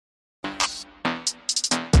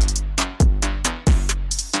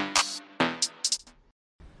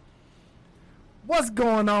What's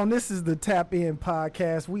going on? This is the Tap In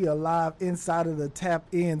Podcast. We are live inside of the Tap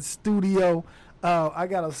In studio. I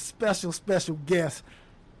got a special guest.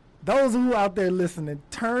 Those who out there listening,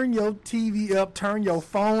 turn your TV up, turn your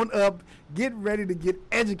phone up, get ready to get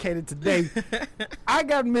educated today. I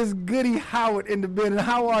got Miss Goody Howard in the building.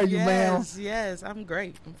 How are you, ma'am? Yes, I'm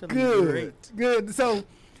great. I'm feeling great. Good. So,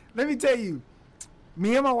 let me tell you,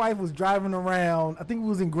 me and my wife was driving around, I think it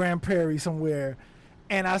was in Grand Prairie somewhere,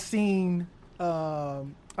 and I seen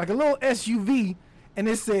like a little SUV, and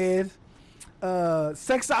it said,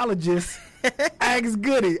 sexologist asks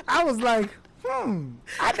Goody. I was like,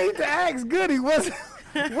 I need to ask Goody, what is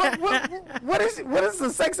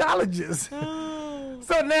a sexologist?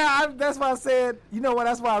 So now that's why I said, you know what?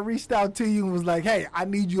 That's why I reached out to you and was like, hey, I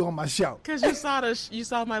need you on my show. Because you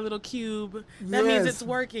saw my little cube. That means it's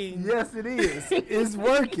working. Yes, it is. It's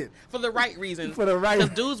working. For the right reason. Because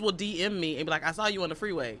dudes will DM me and be like, I saw you on the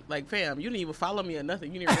freeway. Like, fam, you didn't even follow me or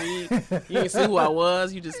nothing. You didn't read. You didn't see who I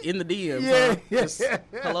was. You just in the DMs. Just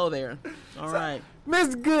hello there. All right.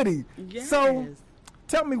 Miss Goody. Yes. So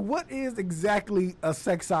tell me, what is exactly a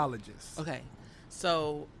sexologist? Okay.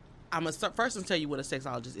 So I'm going to first tell you what a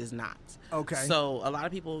sexologist is not. Okay. So a lot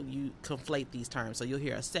of people, you conflate these terms. So you'll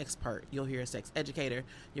hear a sexpert, you'll hear a sex educator,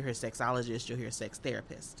 you'll hear a sexologist, you'll hear a sex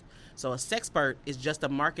therapist. So a sexpert is just a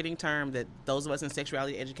marketing term that those of us in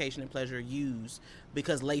sexuality, education, and pleasure use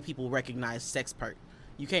because lay people recognize sexpert.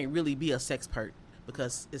 You can't really be a sexpert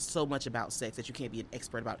because it's so much about sex that you can't be an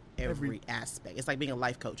expert about every aspect. It's like being a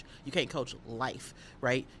life coach. You can't coach life,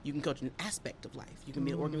 right? You can coach an aspect of life. You can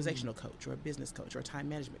be an organizational coach or a business coach or a time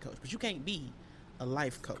management coach, but you can't be a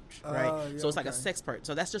life coach, right? So it's like a sexpert.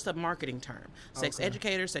 So that's just a marketing term. Sex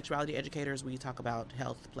educators, sexuality educators, we talk about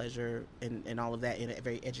health, pleasure, and all of that in a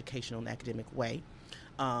very educational and academic way.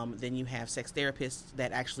 Then you have sex therapists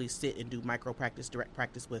that actually sit and do micro practice, direct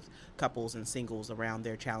practice with couples and singles around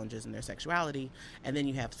their challenges and their sexuality. And then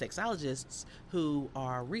you have sexologists who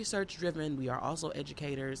are research driven. We are also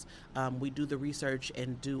educators. We do the research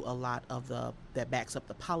and do a lot of that backs up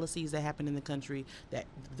the policies that happen in the country, that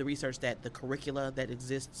the research that the curricula that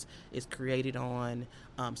exists is created on.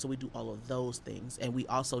 So we do all of those things. And we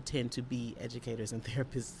also tend to be educators and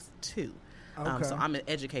therapists too. So I'm an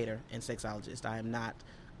educator and sexologist. I am not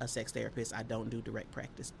a sex therapist. I don't do direct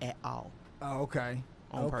practice at all. On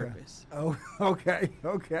purpose. Oh, okay.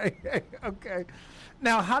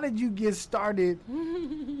 Now, how did you get started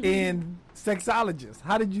in sexologist?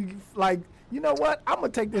 How did you, you know what? I'm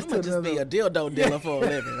going to take this to just be a dildo dealer for a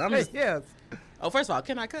living. Yes. Oh, first of all,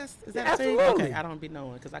 can I cuss? Is that a thing? Absolutely. Okay, I don't be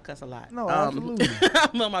knowing because I cuss a lot. No, absolutely.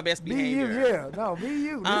 I'm on my best behavior. Be you, yeah. No, be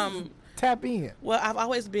you. Tap in. Well, I've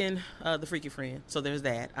always been the freaky friend, so there's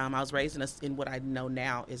that. I was raised in what I know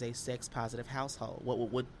now is a sex-positive household, what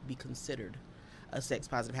would be considered a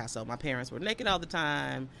sex-positive household. My parents were naked all the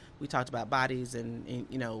time. We talked about bodies, and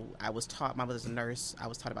I was taught, my mother's a nurse, I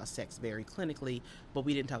was taught about sex very clinically, but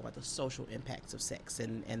we didn't talk about the social impacts of sex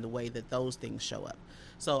and the way that those things show up.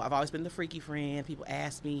 So I've always been the freaky friend. People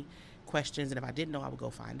ask me questions, and if I didn't know, I would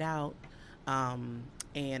go find out.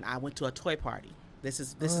 And I went to a toy party. This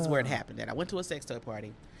is where it happened. That I went to a sex toy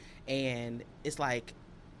party, and it's like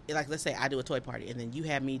let's say I do a toy party, and then you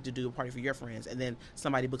have me to do a party for your friends, and then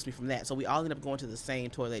somebody books me from that. So we all end up going to the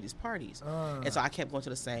same toy ladies parties, and so I kept going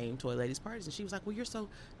to the same toy ladies parties. And she was like, "Well,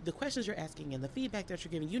 the questions you're asking and the feedback that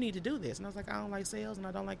you're giving, you need to do this." And I was like, "I don't like sales, and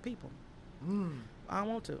I don't like people. I don't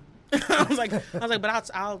want to." I was like,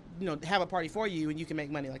 but I'll have a party for you, and you can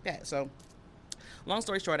make money like that. So. Long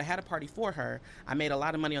story short, I had a party for her. I made a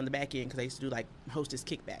lot of money on the back end because I used to do hostess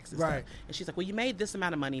kickbacks and stuff. And she's like, well, you made this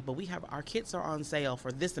amount of money, but our kits are on sale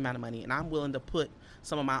for this amount of money, and I'm willing to put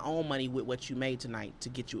some of my own money with what you made tonight to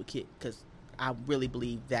get you a kit because I really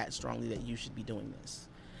believe that strongly that you should be doing this.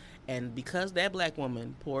 And because that black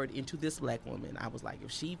woman poured into this black woman, I was like,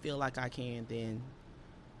 if she feel like I can, then,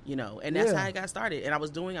 and that's how I got started. And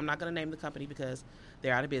I'm not going to name the company because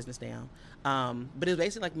they're out of business now. But it's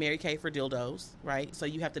basically like Mary Kay for dildos, right? So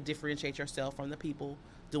you have to differentiate yourself from the people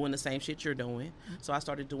doing the same shit you're doing. So I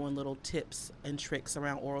started doing little tips and tricks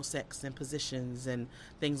around oral sex and positions and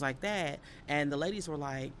things like that. And the ladies were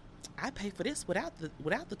like, I pay for this without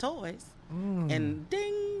the toys. And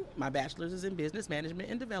ding, my bachelor's is in business management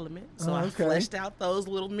and development. So I fleshed out those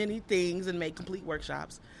little mini things and made complete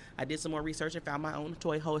workshops. I did some more research and found my own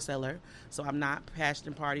toy wholesaler. So I'm not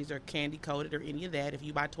passion parties or candy coated or any of that. If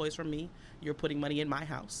you buy toys from me, you're putting money in my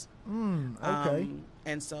house. And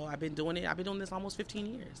so I've been doing it. I've been doing this almost 15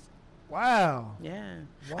 years. Wow. Yeah.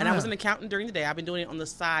 Wow. And I was an accountant during the day. I've been doing it on the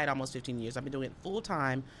side almost 15 years. I've been doing it full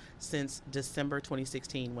time since December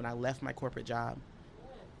 2016 when I left my corporate job.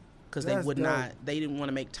 because they didn't want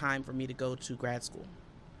to make time for me to go to grad school.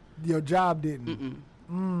 Your job didn't.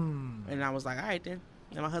 And I was like, all right then.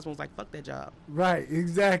 And my husband was like, fuck that job. Right,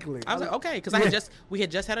 exactly. I was like, okay, because we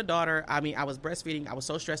had just had a daughter. I mean, I was breastfeeding. I was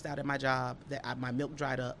so stressed out at my job that my milk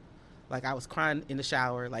dried up. Like, I was crying in the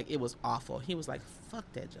shower. Like, it was awful. He was like, fuck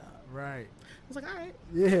that job. Right. I was like, all right.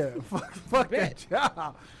 Yeah, fuck that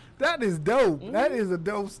job. That is dope. Mm-hmm. That is a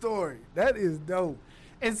dope story. That is dope.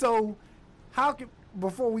 And so,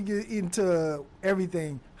 before we get into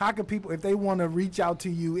everything, how can people, if they want to reach out to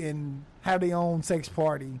you and have their own sex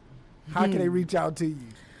party, how can they reach out to you?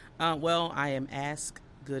 Well, I am Ask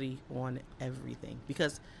Goody on everything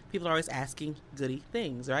because people are always asking Goody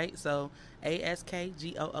things, right? So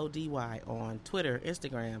AskGoody on Twitter,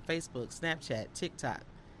 Instagram, Facebook, Snapchat, TikTok,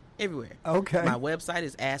 everywhere. Okay. My website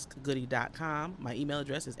is askgoody.com. My email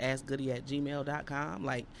address is askgoody@gmail.com.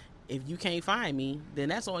 Like, if you can't find me, then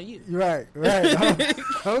that's on you. Right.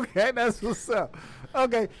 Okay, that's what's up.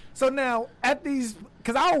 Okay, so now at these,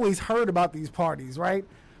 because I always heard about these parties, right?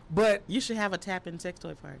 But you should have a tap-in sex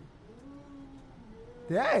toy party.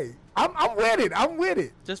 Hey, I'm with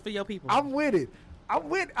it. Just for your people. I'm with it. I'm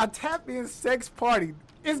with a tap-in sex party.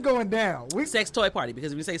 It's going down. Sex toy party,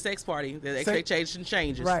 because if you say sex party, the expectation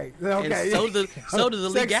changes. Right. Okay. And so do the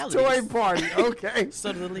legalities. Sex toy party. Okay.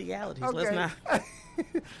 So do the legalities. Okay. Let's not.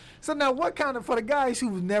 So now, what kind of, for the guys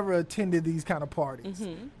who've never attended these kind of parties,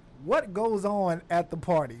 what goes on at the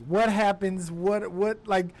party? What happens? What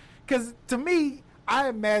like? Because to me, I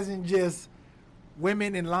imagine just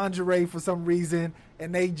women in lingerie for some reason,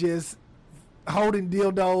 and they just holding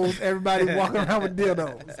dildos. Everybody walking around with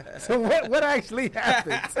dildos. So what actually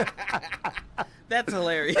happens? That's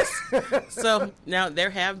hilarious. So now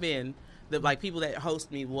there have been people that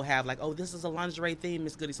host me will have like, oh, this is a lingerie theme,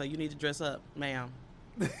 Miss Goody, so you need to dress up, ma'am.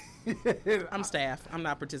 I'm staff. I'm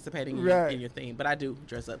not participating in your theme, but I do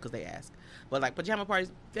dress up because they ask. But like pajama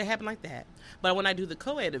parties, they happen like that. But when I do the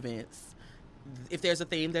co-ed events, if there's a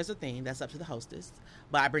theme, there's a theme. That's up to the hostess.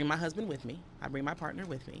 But I bring my husband with me. I bring my partner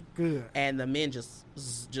with me. Good. And the men just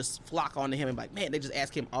flock onto him and like, man, they just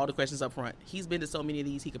ask him all the questions up front. He's been to so many of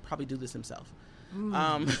these, he could probably do this himself.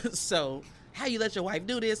 So how you let your wife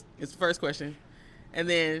do this is the first question. And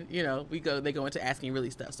then, they go into asking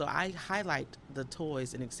really stuff. So I highlight the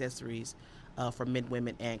toys and accessories for men,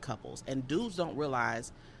 women, and couples. And dudes don't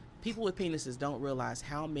realize, people with penises don't realize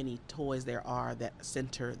how many toys there are that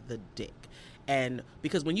center the dick. And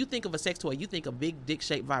because when you think of a sex toy, you think a big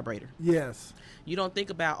dick-shaped vibrator. Yes. You don't think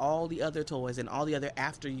about all the other toys and all the other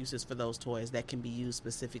after uses for those toys that can be used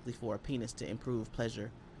specifically for a penis to improve pleasure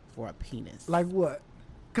for a penis. Like what?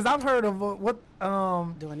 Because I've heard of what...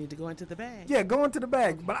 Do I need to go into the bag? Yeah, go into the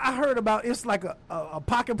bag. But I heard about, it's like a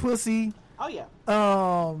pocket pussy. Oh, yeah.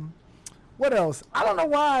 What else? I don't know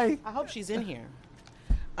why. I hope she's in here.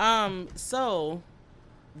 So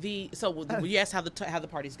you asked how the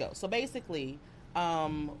parties go. So basically,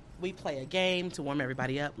 we play a game to warm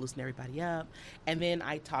everybody up, loosen everybody up, and then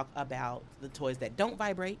I talk about the toys that don't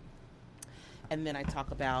vibrate, and then I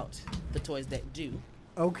talk about the toys that do.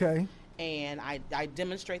 Okay. And I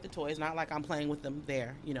demonstrate the toys, not like I'm playing with them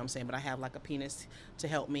there, you know what I'm saying, but I have like a penis to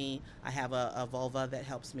help me. I have a vulva that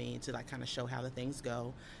helps me to like kind of show how the things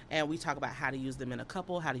go. And we talk about how to use them in a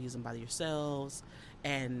couple, how to use them by yourselves.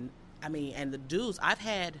 And I mean, and the dudes,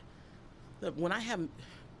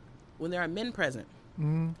 when there are men present,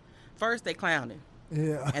 first they clowning.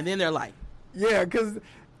 Yeah. And then they're like. Yeah, because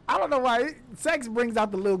I don't know why sex brings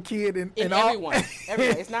out the little kid in everyone.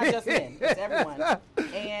 Everyone. It's not just men. It's everyone.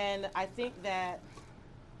 And I think that,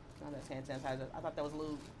 that's hand sanitizer. I thought that was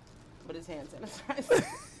lube, but it's hand sanitizer.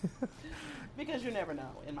 Because you never know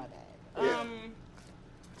in my bag.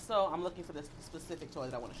 So I'm looking for this specific toy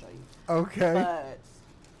that I want to show you. Okay. But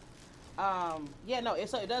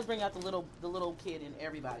so it does bring out the little kid in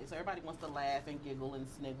everybody. So everybody wants to laugh and giggle and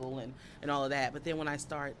sniggle and all of that. But then when I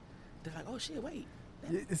start, they're like, oh shit, wait.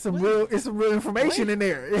 It's some real information in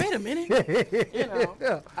there. Wait a minute.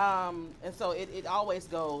 Yeah. And so it always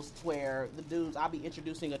goes to where the dudes, I'll be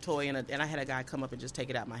introducing a toy and I had a guy come up and just take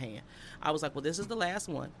it out of my hand. I was like, well, this is the last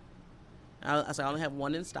one. I said, I only have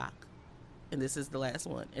one in stock. And this is the last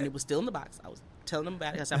one. And it was still in the box. I was telling him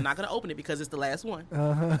about it. I said, I'm not going to open it because it's the last one.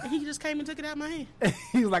 And he just came and took it out of my hand.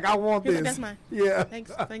 He was like, I want this. Like, that's mine. Yeah.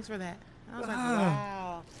 Thanks for that. I was like,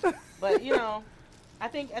 wow. But, I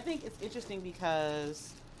think it's interesting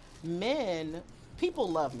because people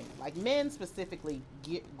love men. Like men specifically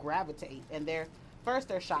gravitate, and they're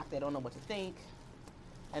shocked, they don't know what to think,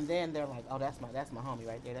 and then they're like, oh, that's my homie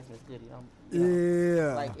right there. That's Miss Goody.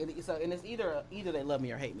 Yeah. Like and it's either they love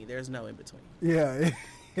me or hate me. There's no in between. Yeah.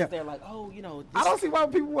 They're like, oh, I don't see why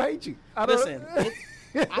people hate you. Listen,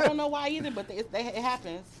 I don't know why either, but it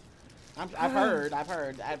happens. I've heard.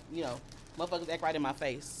 Motherfuckers act right in my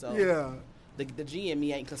face. So Yeah. The G in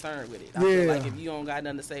me ain't concerned with it. I feel like if you don't got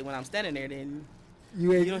nothing to say when I'm standing there, then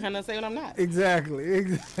you don't have nothing to say when I'm not.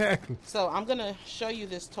 Exactly. So I'm gonna show you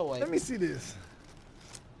this toy. Let me see this.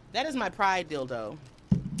 That is my Pride dildo.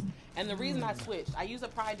 And the reason I switched, I use a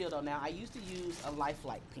Pride dildo now. I used to use a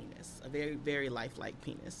lifelike penis, a very, very lifelike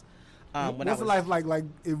penis. What's a lifelike? Like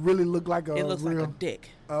it really looked like a. It looks real... like a dick.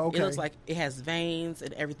 Oh, okay. It looks like it has veins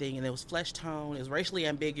and everything, and it was flesh tone. It was racially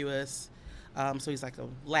ambiguous. So he's like a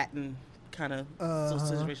Latin kind of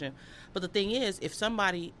situation. But the thing is, if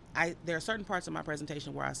somebody, there are certain parts of my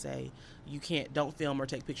presentation where I say don't film or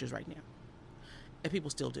take pictures right now, and people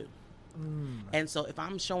still do. And so if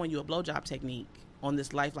I'm showing you a blowjob technique on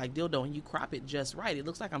this lifelike dildo and you crop it just right, it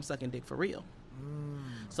looks like I'm sucking dick for real.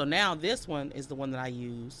 So now this one is the one that I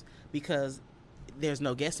use because there's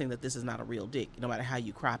no guessing that this is not a real dick, no matter how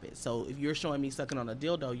you crop it. So if you're showing me sucking on a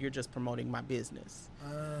dildo, you're just promoting my business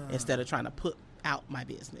instead of trying to put out my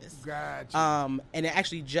business. Gotcha. And it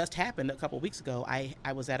actually just happened a couple of weeks ago.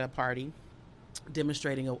 I was at a party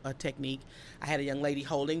demonstrating a technique. I had a young lady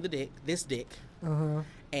holding this dick,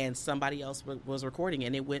 and somebody else was recording,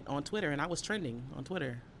 and it went on Twitter, and I was trending on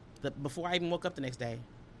Twitter before I even woke up the next day.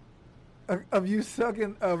 Of you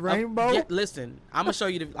sucking a rainbow? Yeah, listen, I'm gonna show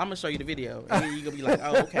you the video, and then you're gonna be like,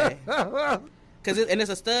 oh, okay. It's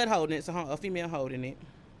a stud holding it, it's a female holding it,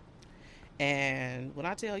 and when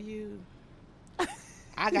I tell you,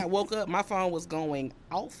 I got woke up, my phone was going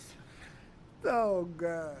off. Oh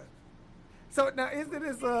God! So now this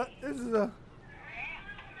is a.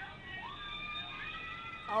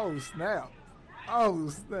 Oh snap! Oh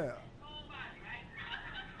snap!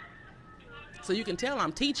 So you can tell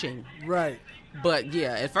I'm teaching. Right. But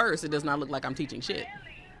yeah, at first it does not look like I'm teaching shit.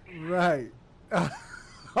 Right.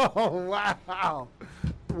 Oh wow.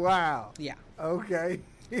 Wow. Yeah. Okay.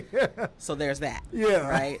 So there's that. Yeah.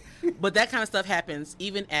 Right? But that kind of stuff happens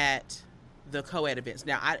even at the co-ed events.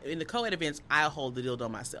 Now, in the co-ed events, I'll hold the dildo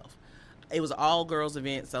myself. It was an all-girls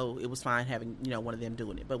event, so it was fine having, one of them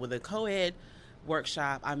doing it. But with a co-ed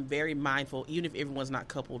workshop, I'm very mindful, even if everyone's not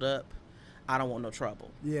coupled up, I don't want no trouble.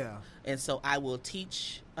 Yeah. And so I will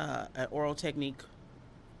teach an oral technique,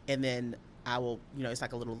 and then I will, it's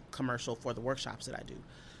like a little commercial for the workshops that I do.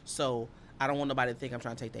 So I don't want nobody to think I'm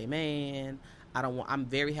trying to take their man. I'm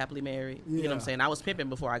very happily married. Yeah. You know what I'm saying? I was pimping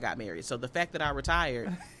before I got married. So the fact that I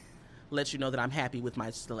retired lets you know that I'm happy with my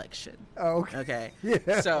selection. Oh, okay.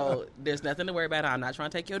 Yeah. So there's nothing to worry about. I'm not trying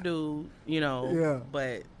to take your dude, Yeah.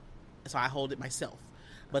 But so I hold it myself.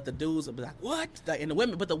 But the dudes will be like, what? And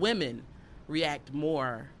the women react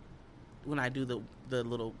more when I do the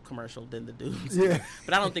little commercial than the dudes. Yeah.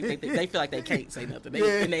 But I don't think they feel like they can't say nothing.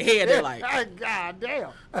 In their head, they're like, God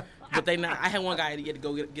damn. But they not. I had one guy that had to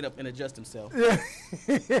go get up and adjust himself. Yeah.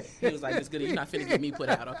 He was like, "It's good. You're not finna get me put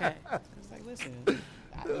out, okay?" I was like, "Listen,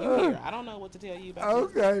 you here? I don't know what to tell you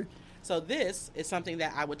about this." Okay. So this is something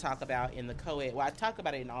that I would talk about in the co-ed. Well, I talk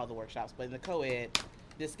about it in all the workshops, but in the co-ed,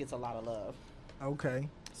 this gets a lot of love. Okay.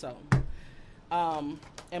 So, and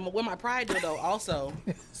with my Pride dildo also.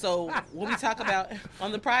 So when we talk about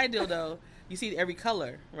on the Pride dildo, you see every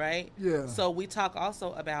color, right? Yeah. So we talk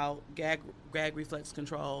also about gag reflex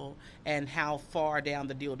control and how far down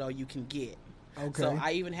the dildo you can get. Okay. So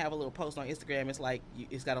I even have a little post on Instagram. It's like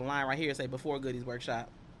it's got a line right here that say before Goodies Workshop,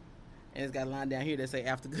 and it's got a line down here that say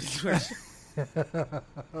after Goodies Workshop.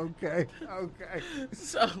 Okay.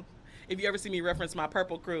 So if you ever see me reference my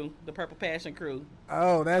purple crew, the Purple Passion crew.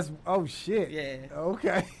 Oh shit. Yeah.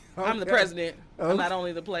 Okay. I'm the president. Okay. I'm not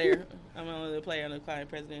only the player. I'm only the player. I'm the client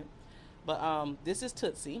president. But this is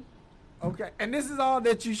Tootsie. Okay, and this is all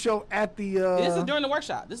that you show at the. This is during the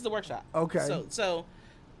workshop. This is the workshop. Okay. So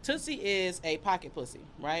Tootsie is a pocket pussy,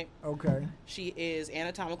 right? Okay. She is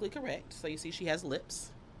anatomically correct. So you see, she has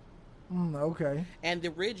lips. Okay. And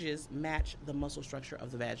the ridges match the muscle structure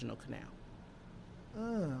of the vaginal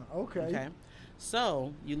canal. Okay. Okay.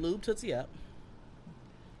 So you lube Tootsie up.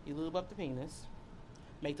 You lube up the penis.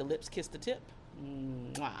 Make the lips kiss the tip.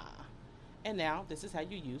 Mwah. And now this is how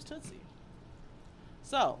you use Tootsie.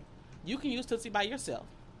 So you can use Tootsie by yourself.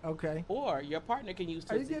 Okay. Or your partner can use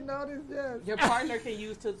Are you Tootsie. getting all this? Yes. Your partner can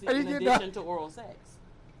use Tootsie in addition to oral sex.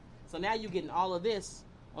 So now you're getting all of this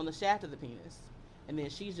on the shaft of the penis. And then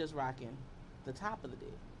she's just rocking the top of the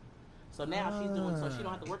dick. So now she's doing, so she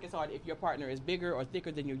don't have to work as hard. If your partner is bigger or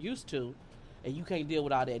thicker than you're used to, and you can't deal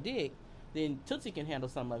with all that dick, then Tootsie can handle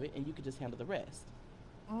some of it, and you can just handle the rest.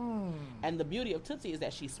 And the beauty of Tootsie is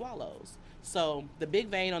that she swallows. So the big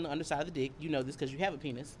vein on the underside of the dick, you know this because you have a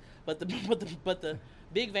penis, but the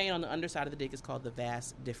big vein on the underside of the dick is called the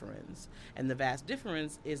vas deferens, and the vas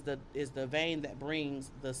deferens is the vein that brings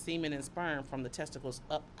the semen and sperm from the testicles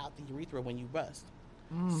up out the urethra when you bust.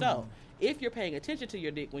 So if you're paying attention to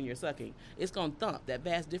your dick when you're sucking, it's gonna thump. That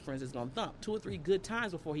vas deferens is gonna thump 2 or 3 good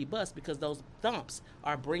times before he busts, because those thumps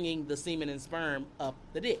are bringing the semen and sperm up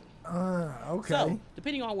the dick. Okay. So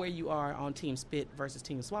depending on where you are on team spit versus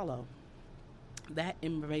team swallow, that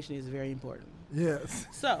information is very important. Yes.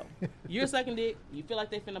 So you're sucking dick, you feel like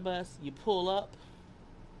they finna bust, you pull up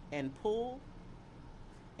and pull,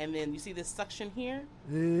 and then you see this suction here.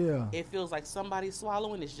 Yeah. It feels like somebody's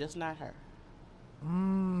swallowing, it's just not her.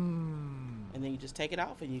 And then you just take it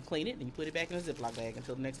off and you clean it and you put it back in a Ziploc bag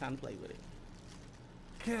until the next time to play with it.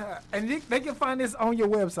 Yeah, and they can find this on your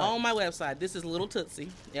website. On my website. This is Little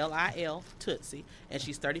Tootsie, Lil Tootsie, and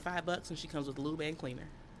she's $35 and she comes with lube and cleaner.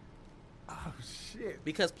 Oh shit!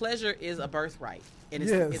 Because pleasure is a birthright, and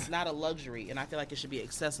it's not a luxury, and I feel like it should be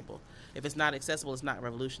accessible. If it's not accessible, it's not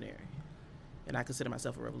revolutionary, and I consider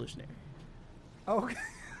myself a revolutionary. Okay.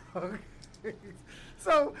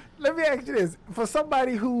 So let me ask you this: for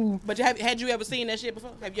somebody who, but had you ever seen that shit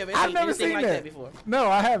before? Have you ever seen never anything seen like that before? No,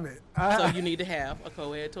 I haven't. So you need to have a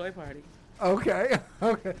co-ed toy party. Okay.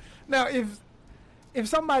 Now, if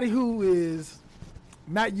somebody who is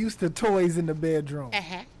not used to toys in the bedroom,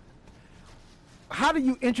 how do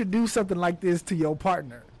you introduce something like this to your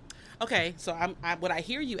partner? Okay, so what I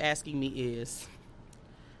hear you asking me is,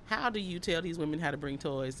 how do you tell these women how to bring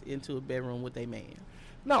toys into a bedroom with a man?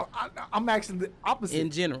 No, I'm asking the opposite.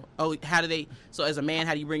 In general. Oh, how do they... So as a man,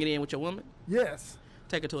 how do you bring it in with your woman? Yes.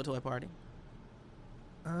 Take her to a toy party.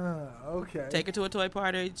 Okay. Take her to a toy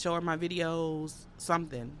party, show her my videos,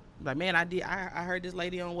 something. Like, man, I heard this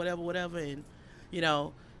lady on whatever, and, you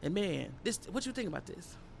know, and man, what you think about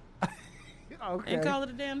this? Okay. And call it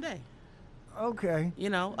a damn day. Okay.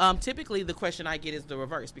 You know, typically the question I get is the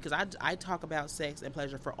reverse, because I talk about sex and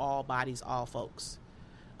pleasure for all bodies, all folks.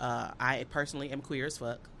 I personally am queer as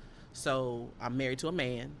fuck, so I'm married to a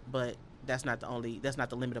man, but that's not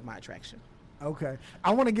the limit of my attraction. Okay,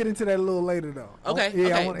 I want to get into that a little later though.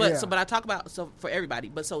 Okay, but I talk about for everybody.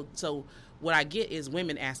 But so what I get is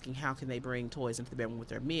women asking how can they bring toys into the bedroom with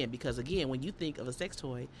their men, because again, when you think of a sex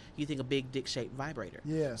toy, you think a big dick shaped vibrator.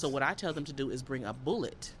 Yes. So what I tell them to do is bring a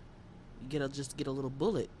bullet, get a little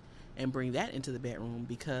bullet, and bring that into the bedroom,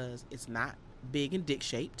 because it's not big and dick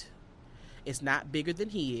shaped. It's not bigger than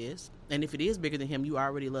he is. And if it is bigger than him, you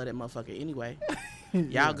already love that motherfucker anyway.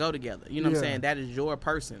 Y'all go together. You know what I'm saying? That is your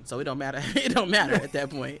person. So it don't matter. It don't matter at that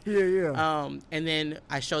point. Yeah. And then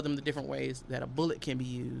I show them the different ways that a bullet can be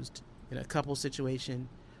used in a couple situation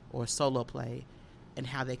or solo play, and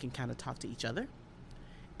how they can kind of talk to each other.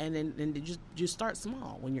 And then just start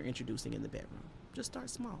small when you're introducing in the bedroom. Just start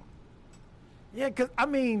small. Yeah, because, I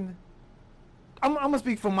mean... I'm going to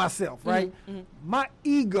speak for myself, right? Mm-hmm. My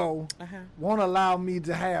ego won't allow me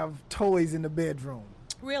to have toys in the bedroom.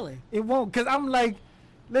 Really? It won't, because I'm like,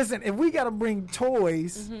 listen, if we got to bring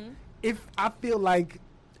toys, if I feel like...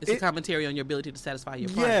 It's a commentary on your ability to satisfy your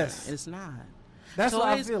partner. Yes. And it's not. That's what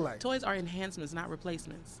I feel like. Toys are enhancements, not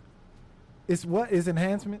replacements. It's what? It's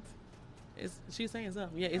enhancements? She's saying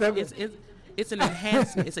something. Yeah, it's an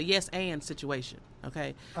enhancement. It's a yes and situation.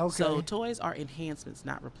 Okay. So toys are enhancements,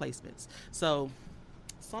 not replacements. So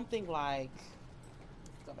something like,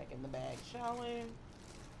 go back in the bag, shall we?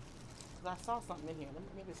 Because I saw something in here.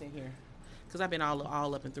 Maybe it's in here. Because I've been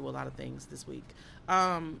all up and through a lot of things this week.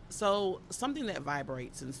 So something that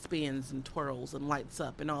vibrates and spins and twirls and lights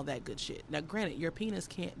up and all that good shit. Now, granted, your penis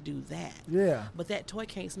can't do that. Yeah. But that toy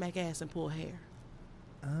can't smack ass and pull hair.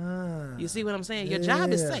 You see what I'm saying? Your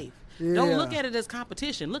job is safe. Yeah. Don't look at it as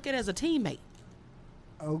competition. Look at it as a teammate.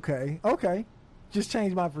 Okay. Just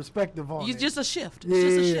change my perspective on it. Just a shift. Yeah.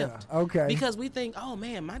 It's just a shift. Okay. Because we think, oh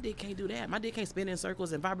man, my dick can't do that. My dick can't spin in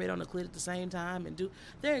circles and vibrate on the clit at the same time and do.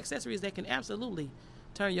 There are accessories that can absolutely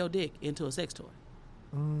turn your dick into a sex toy.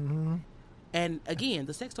 Mm-hmm. And again,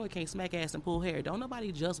 the sex toy can't smack ass and pull hair. Don't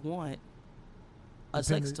nobody just want a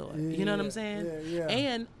sex toy. You know what I'm saying? Yeah.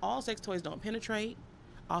 And all sex toys don't penetrate.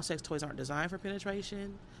 All sex toys aren't designed for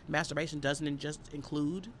penetration. Masturbation doesn't just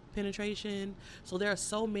include penetration. So there are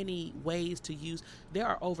so many ways to use. There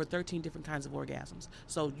are over 13 different kinds of orgasms.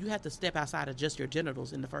 So you have to step outside of just your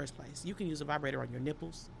genitals in the first place. You can use a vibrator on your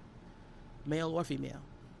nipples, male or female,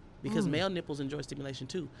 because male nipples enjoy stimulation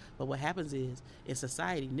too. But what happens is, in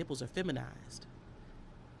society, nipples are feminized.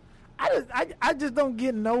 I just don't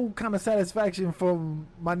get no kind of satisfaction from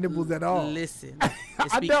my nipples at all. Listen,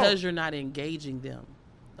 it's because you're not engaging them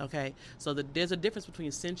Okay, so there's a difference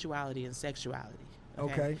between sensuality and sexuality.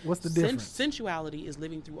 Okay. What's the difference? Sensuality is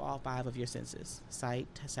living through all 5 of your senses: sight,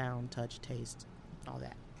 sound, touch, taste, all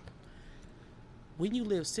that. When you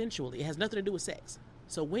live sensually, it has nothing to do with sex.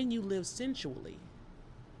 So when you live sensually,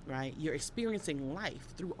 right, you're experiencing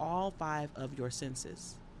life through all 5 of your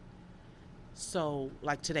senses. So,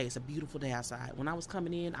 like today, it's a beautiful day outside. When I was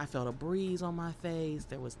coming in, I felt a breeze on my face.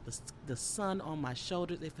 There was the sun on my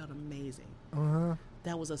shoulders. It felt amazing. Uh-huh.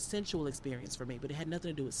 That was a sensual experience for me, but it had nothing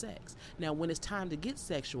to do with sex. Now, when it's time to get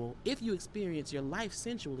sexual, if you experience your life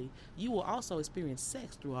sensually, you will also experience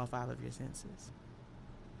sex through all 5 of your senses.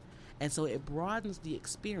 And so it broadens the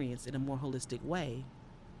experience in a more holistic way.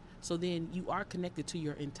 So then you are connected to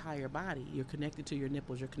your entire body. You're connected to your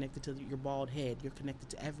nipples. You're connected to your bald head. You're connected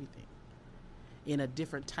to everything in a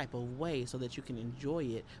different type of way so that you can enjoy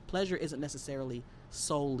it. Pleasure isn't necessarily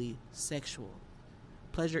solely sexual.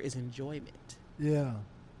 Pleasure is enjoyment. Yeah.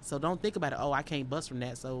 So don't think about it, oh, I can't bust from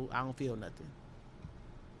that, so I don't feel nothing.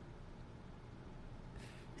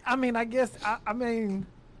 I mean, I guess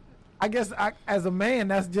as a man,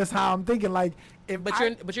 that's just how I'm thinking. Like,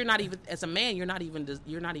 but you're not even, as a man, you're not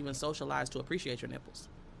even socialized to appreciate your nipples.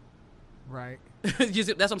 Right. That's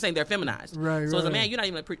what I'm saying. They're feminized. Right. So as a man, you're not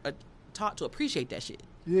even taught to appreciate that shit.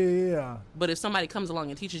 Yeah. But if somebody comes along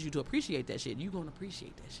and teaches you to appreciate that shit, you're gonna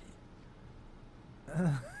appreciate that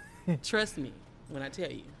shit. Trust me when I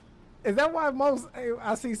tell you. Is that why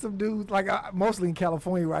I see some dudes, like mostly in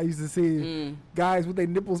California where I used to see guys with their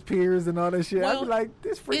nipples pierced and all that shit? Well, I'd be like,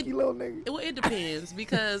 this freaky little nigga. It depends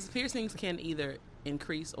because piercings can either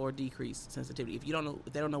increase or decrease sensitivity. If they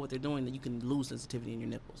don't know what they're doing, then you can lose sensitivity in your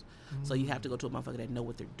nipples. So you have to go to a motherfucker that know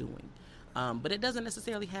what they're doing. But it doesn't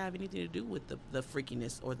necessarily have anything to do with the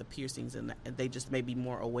freakiness or the piercings, and they just may be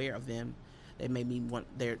more aware of them. They may be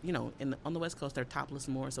they're on the West Coast they're topless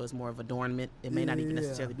more, so it's more of adornment. It may not even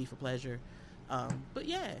necessarily be for pleasure. But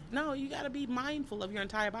yeah, no, you got to be mindful of your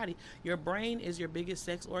entire body. Your brain is your biggest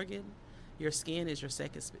sex organ. Your skin is your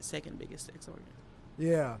second biggest sex organ.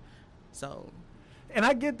 Yeah. So. And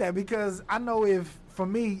I get that because I know if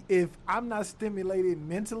I'm not stimulated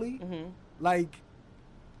mentally, like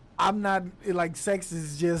I'm not, like sex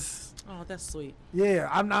is just. Oh, that's sweet. Yeah,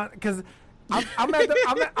 I'm not, because I'm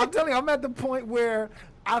telling you, I'm at the point where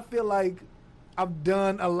I feel like I've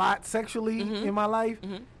done a lot sexually in my life,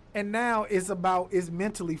 and now it's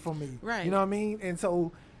mentally for me. Right. You know what I mean? And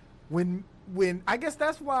so when I guess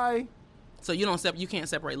that's why. So you can't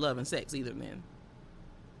separate love and sex either, then.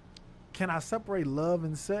 Can I separate love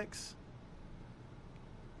and sex?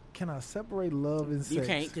 Can I separate love and sex? You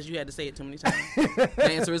can't because you had to say it too many times.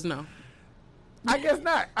 The answer is no. I guess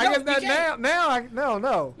not.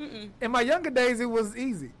 No. In my younger days, it was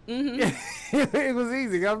easy. It was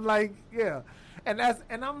easy. I'm like, yeah. And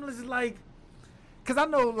I'm just like, because I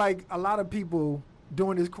know like a lot of people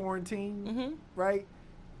during this quarantine, right?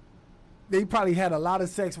 They probably had a lot of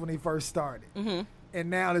sex when they first started. And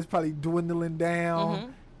now it's probably dwindling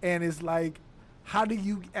down. And it's like, how do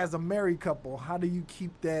you, as a married couple, how do you keep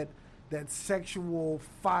that sexual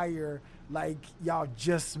fire like y'all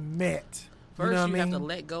just met? First, you have to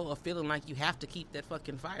let go of feeling like you have to keep that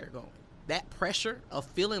fucking fire going. That pressure of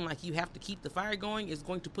feeling like you have to keep the fire going is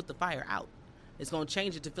going to put the fire out. It's going to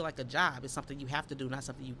change it to feel like a job. It's something you have to do, not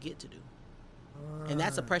something you get to do. And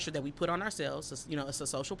that's a pressure that we put on ourselves. It's, it's a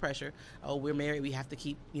social pressure. Oh, we're married. We have to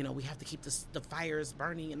keep, the fires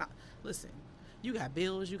burning. And listen, you got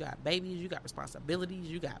bills, you got babies, you got responsibilities,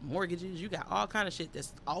 you got mortgages, you got all kind of shit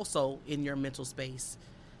that's also in your mental space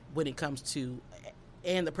when it comes to,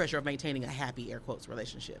 and the pressure of maintaining a happy, air quotes,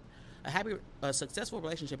 relationship. A successful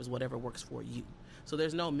relationship is whatever works for you. So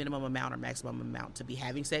there's no minimum amount or maximum amount to be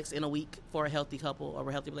having sex in a week for a healthy couple or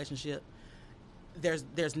a healthy relationship.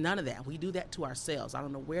 There's none of that. We do that to ourselves. I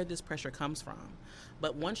don't know where this pressure comes from.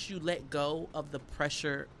 But once you let go of the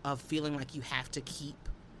pressure of feeling like you have to keep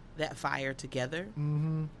that fire together,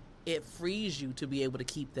 it frees you to be able to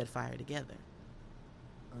keep that fire together.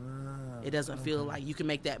 It doesn't feel like you can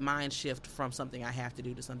make that mind shift from something I have to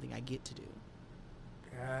do to something I get to do.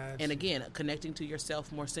 Gotcha. And again, connecting to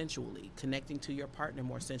yourself more sensually, connecting to your partner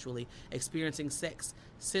more sensually, experiencing sex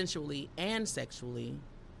sensually and sexually.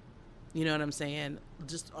 You know what I'm saying?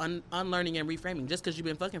 Just unlearning and reframing. Just because you've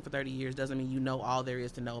been fucking for 30 years doesn't mean you know all there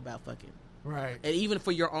is to know about fucking. Right. And even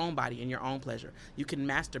for your own body and your own pleasure. You can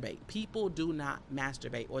masturbate. People do not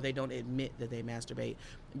masturbate, or they don't admit that they masturbate,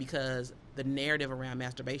 because the narrative around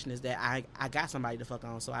masturbation is that I got somebody to fuck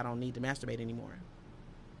on, so I don't need to masturbate anymore.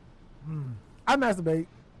 I masturbate.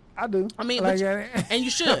 I do. I mean, and you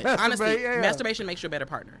should. Honestly, masturbation makes you a better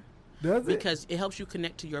partner. Does it? Because it helps you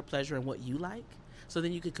connect to your pleasure and what you like, so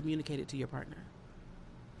then you can communicate it to your partner.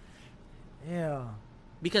 Yeah.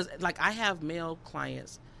 Because, like, I have male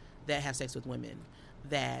clients that have sex with women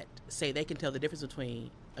that say they can tell the difference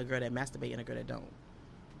between a girl that masturbates and a girl that don't.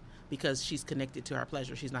 Because she's connected to her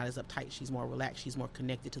pleasure. She's not as uptight. She's more relaxed. She's more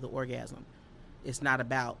connected to the orgasm. It's not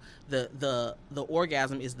about the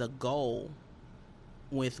orgasm is the goal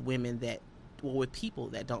with women that, well, with people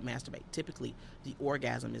that don't masturbate. Typically, the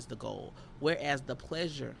orgasm is the goal. Whereas the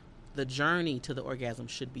pleasure, the journey to the orgasm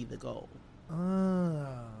should be the goal.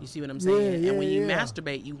 You see what I'm saying? And when you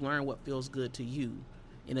masturbate, you learn what feels good to you.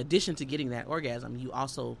 In addition to getting that orgasm, you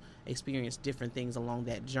also experience different things along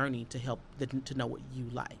that journey to help to know what you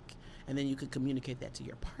like. And then you can communicate that to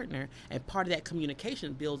your partner. And part of that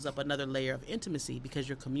communication builds up another layer of intimacy because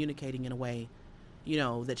you're communicating in a way, you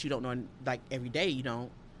know, that you don't know, like every day you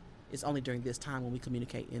don't. It's only during this time when we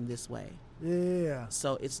communicate in this way. Yeah.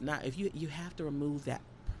 So it's not, if you have to remove that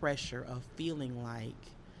pressure of feeling like,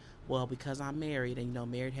 well, because I'm married, and, you know,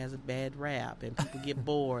 married has a bad rap, and people get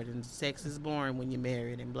bored, and sex is boring when you're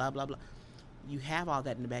married, and blah, blah, blah. You have all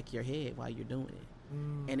that in the back of your head while you're doing it.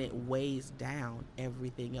 And it weighs down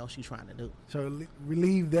everything else you're trying to do. So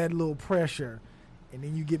relieve that little pressure, and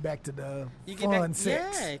then you get back to the fun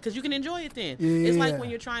sex. Yeah, because you can enjoy it then. Yeah. It's like when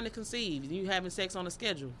you're trying to conceive, and you having sex on a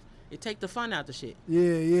schedule. It take the fun out the shit.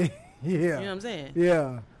 Yeah. You know what I'm saying?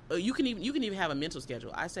 Yeah. You can even have a mental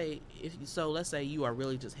schedule. I say, let's say you are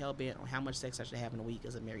really just hell bent on how much sex I should have in a week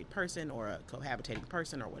as a married person or a cohabitating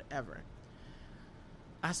person or whatever.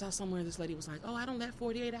 I saw somewhere this lady was like, "Oh, I don't let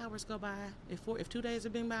 48 hours go by. If 2 days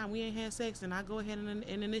have been by and we ain't had sex, then I go ahead and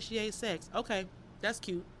initiate sex." Okay, that's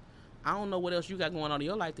cute. I don't know what else you got going on in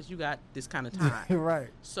your life that you got this kind of time. Right.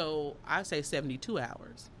 So I say 72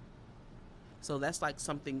 hours. So that's like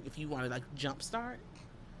something, if you want to like jumpstart,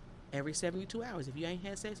 every 72 hours. If you ain't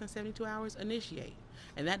had sex in 72 hours, initiate.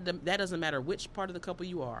 And that doesn't matter which part of the couple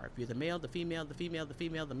you are. If you're the male, the female, the female, the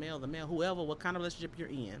female, the male, the male, whoever, what kind of relationship you're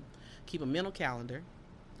in, keep a mental calendar.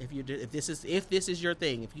 If this is your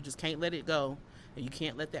thing, if you just can't let it go and you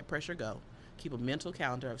can't let that pressure go, keep a mental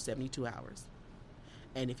calendar of 72 hours.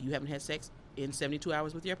 And if you haven't had sex in 72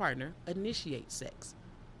 hours with your partner, initiate sex.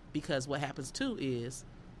 Because what happens too is,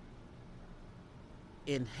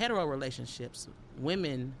 in hetero relationships,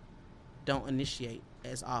 women don't initiate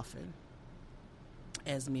as often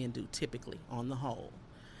as men do, typically, on the whole.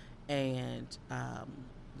 And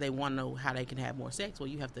they want to know how they can have more sex. Well,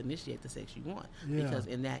 you have to initiate the sex you want. Yeah. Because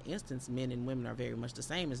in that instance, men and women are very much the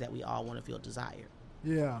same, is that we all want to feel desire.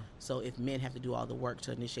 Yeah. So if men have to do all the work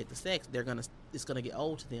to initiate the sex, it's gonna get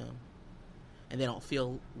old to them, and they don't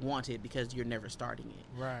feel wanted because you're never starting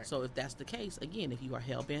it. Right. So if that's the case, again, if you are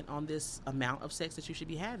hell bent on this amount of sex that you should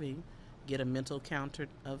be having, get a mental counter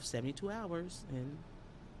of 72 hours and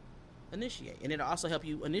initiate. And it'll also help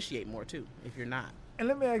you initiate more too if you're not. And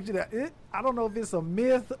let me ask you that. I don't know if it's a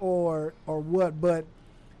myth or what, but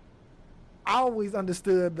I always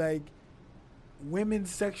understood like women's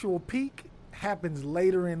sexual peak happens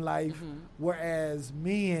later in life, whereas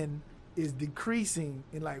men is decreasing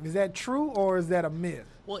in life. Is that true or is that a myth?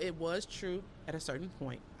 Well, it was true at a certain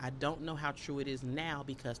point. I don't know how true it is now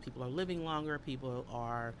because people are living longer, people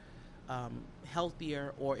are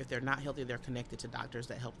healthier, or if they're not healthy, they're connected to doctors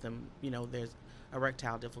that help them. You know, there's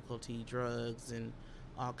erectile difficulty, drugs, and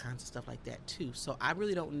all kinds of stuff like that too. So I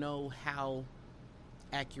really don't know how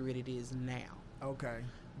accurate it is now. Okay.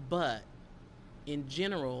 But in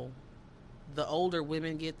general, the older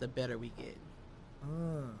women get, the better we get.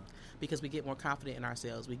 Because we get more confident in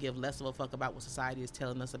ourselves. We give less of a fuck about what society is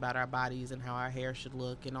telling us about our bodies and how our hair should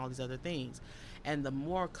look and all these other things. And the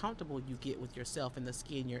more comfortable you get with yourself and the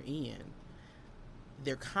skin you're in,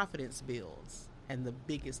 their confidence builds. And the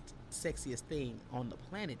biggest, sexiest thing on the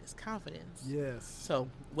planet is confidence. Yes. So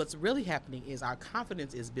what's really happening is our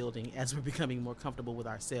confidence is building as we're becoming more comfortable with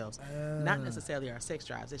ourselves. Not necessarily our sex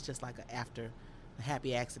drives. It's just like a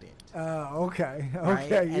happy accident. Okay.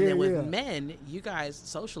 Right? Okay. And then with men, you guys,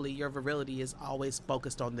 socially, your virility is always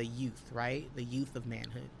focused on the youth, right? The youth of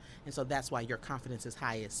manhood. And so that's why your confidence is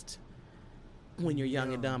highest when you're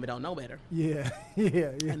young and dumb and don't know better. Yeah.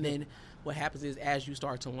 And then what happens is, as you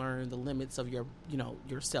start to learn the limits of your,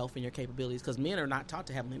 yourself and your capabilities, because men are not taught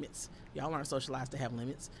to have limits. Y'all aren't socialized to have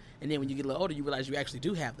limits. And then when you get a little older, you realize you actually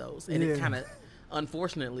do have those. And it kind of,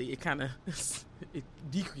 unfortunately, it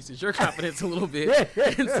decreases your confidence a little bit.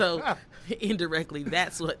 And so indirectly,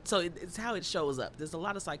 it's how it shows up. There's a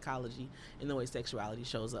lot of psychology in the way sexuality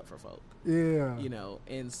shows up for folk. Yeah.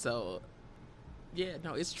 And so, yeah,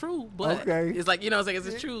 no, it's true, but okay. It's like,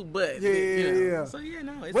 it's true, but yeah. So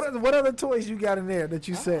no. It's, what other toys you got in there that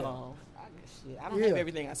you sell? I don't have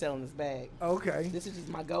everything I sell in this bag. Okay. This is just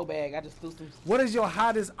my go bag. I just threw some. What is your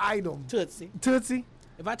hottest item? Tootsie. Tootsie?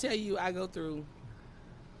 If I tell you I go through,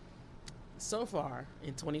 so far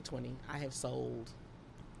in 2020, I have sold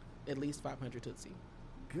at least 500 Tootsie.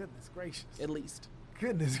 Goodness gracious. At least.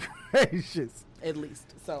 Goodness gracious. At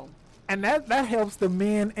least. So. And that helps the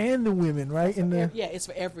men and the women, right? Yeah, it's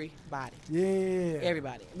for everybody. Yeah.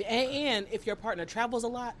 Everybody. And if your partner travels a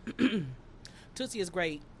lot, Tootsie is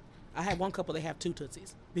great. I had one couple that have 2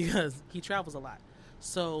 Tootsies because he travels a lot.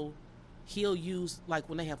 So he'll use, like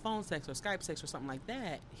when they have phone sex or Skype sex or something like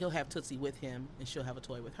that, he'll have Tootsie with him and she'll have a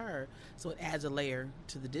toy with her. So it adds a layer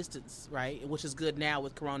to the distance, right? Which is good now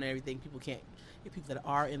with Corona and everything. People that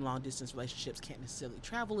are in long distance relationships can't necessarily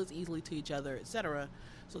travel as easily to each other, etc.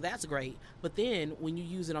 So that's great. But then when you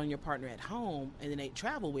use it on your partner at home and then they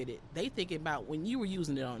travel with it, they think about when you were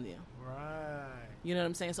using it on them. Right. You know what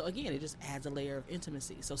I'm saying? So again, it just adds a layer of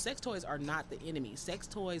intimacy. So sex toys are not the enemy. Sex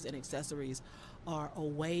toys and accessories are a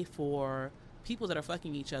way for people that are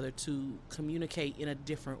fucking each other to communicate in a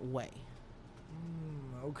different way.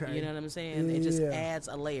 Okay. You know what I'm saying? Yeah. It just adds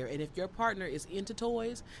a layer. And if your partner is into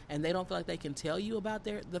toys and they don't feel like they can tell you about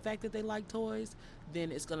the fact that they like toys,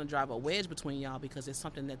 then it's going to drive a wedge between y'all because it's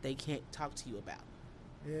something that they can't talk to you about.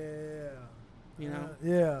 Yeah. You know?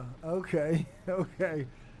 Yeah. Okay. Okay.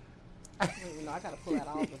 You know, I got to pull out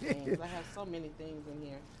all the things. I have so many things in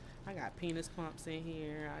here. I got penis pumps in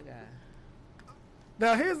here. I got...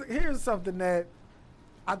 Now, here's something that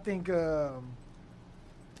I think I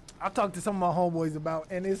talked to some of my homeboys about,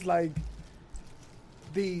 and it's like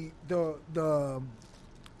the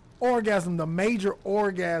orgasm, the major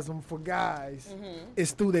orgasm for guys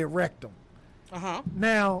is through their rectum.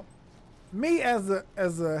 Now, me as a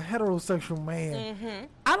heterosexual man,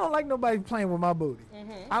 I don't like nobody playing with my booty.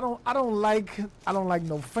 I don't like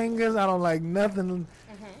no fingers. I don't like nothing.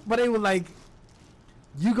 But they were like,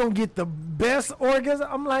 you gonna get the best orgasm?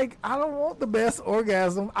 I'm like, I don't want the best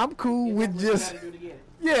orgasm. I'm cool with just.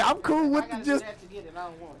 Yeah, I'm cool with just.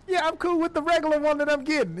 Yeah, I'm cool with the regular one that I'm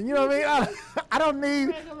getting. You know what I mean? I don't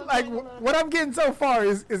need like what I'm getting so far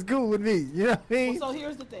is cool with me. You know what I mean? Well, so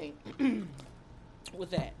here's the thing with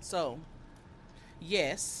that. So,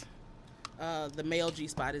 yes, the male G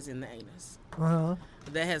spot is in the anus.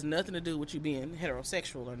 That has nothing to do with you being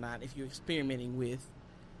heterosexual or not. If you're experimenting with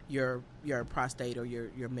your prostate or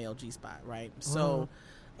your male G spot, right? So,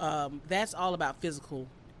 that's all about physical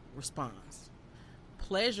response.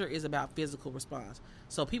 Pleasure is about physical response.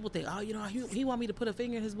 So people think, oh, you know, he want me to put a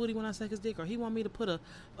finger in his booty when I suck his dick, or he want me to put a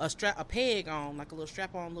peg on, like a little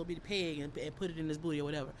strap on, little bitty peg, and put it in his booty or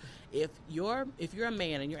whatever. If you're a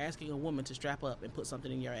man and you're asking a woman to strap up and put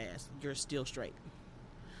something in your ass, you're still straight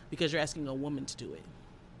because you're asking a woman to do it.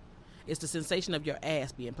 It's the sensation of your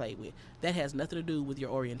ass being played with. That has nothing to do with your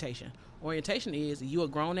orientation. Orientation is you a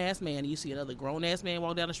grown ass man and you see another grown ass man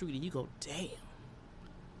walk down the street and you go, damn,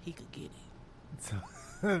 he could get it. You see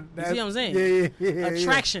what I'm saying? Yeah.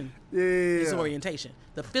 Attraction is Yeah. orientation.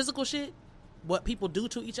 The physical shit, what people do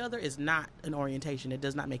to each other, is not an orientation. It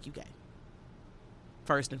does not make you gay.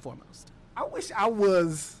 First and foremost. I wish I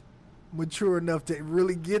was mature enough to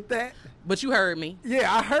really get that. But you heard me.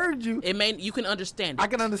 Yeah, I heard you. You can understand it. I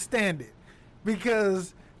can understand it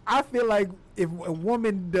because I feel like if a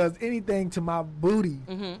woman does anything to my booty,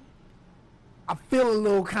 I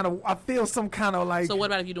feel some kind of like. So what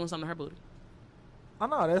about if you're doing something to her booty? I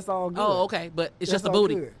know that's all good. Oh, okay, but it's just That's the all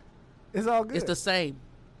booty. good. It's all good. It's the same.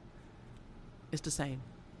 It's the same.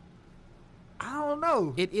 I don't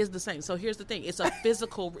know. It is the same. So here's the thing. It's a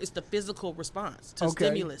physical. It's the physical response to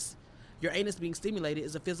stimulus. Your anus being stimulated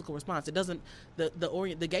is a physical response. It doesn't.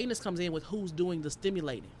 The gayness comes in with who's doing the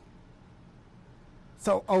stimulating.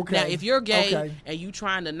 So okay. Now, if you're gay and you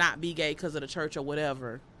trying to not be gay because of the church or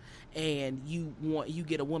whatever, and you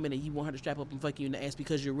get a woman and you want her to strap up and fuck you in the ass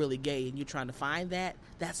because you're really gay and you're trying to find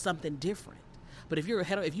that's something different. But if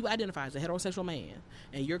if you identify as a heterosexual man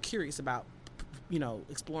and you're curious about,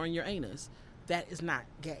 exploring your anus, that is not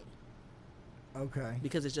gay. Okay.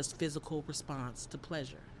 Because it's just physical response to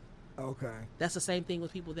pleasure. Okay. That's the same thing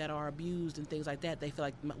with people that are abused and things like that. They feel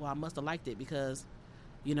like, well, I must have liked it because,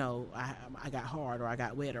 I got hard or I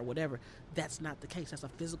got wet or whatever. That's not the case. That's a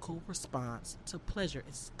physical response to pleasure.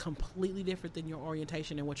 It's completely different than your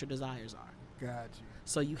orientation and what your desires are. Got you.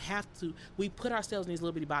 So we put ourselves in these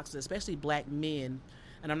little bitty boxes, especially black men.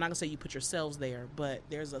 And I'm not going to say you put yourselves there, but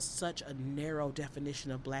there's such a narrow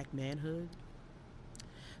definition of black manhood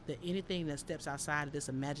that anything that steps outside of this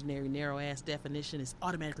imaginary narrow ass definition is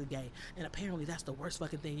automatically gay. And apparently that's the worst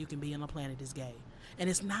fucking thing you can be on the planet is gay. And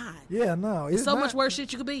it's not. Yeah, no. It's so much worse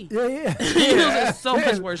shit you could be. Yeah, yeah. There's so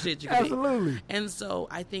much worse shit you could Absolutely. be. And so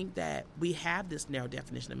I think that we have this narrow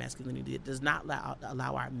definition of masculinity. It does not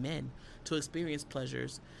allow our men to experience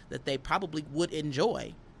pleasures that they probably would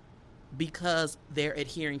enjoy because they're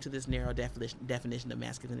adhering to this narrow definition of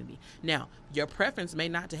masculinity. Now, your preference may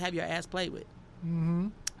not to have your ass played with. Mm-hmm.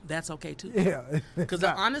 That's okay too. Yeah. Because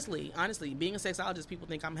honestly, being a sexologist, people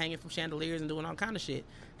think I'm hanging from chandeliers and doing all kind of shit,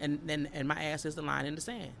 and my ass is the line in the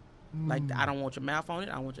sand. Like, I don't want your mouth on it.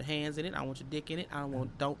 I don't want your hands in it. I don't want your dick in it.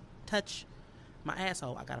 Don't touch my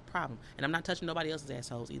asshole. I got a problem, and I'm not touching nobody else's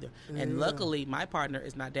assholes either. And luckily, my partner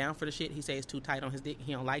is not down for the shit. He says it's too tight on his dick.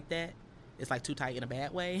 He don't like that. It's like too tight in a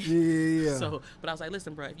bad way. Yeah. So, but I was like,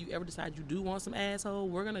 listen, bro, if you ever decide you do want some asshole,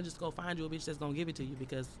 we're gonna just go find you a bitch that's gonna give it to you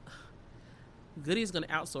because Goody's gonna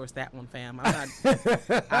outsource that one, fam. I'm not.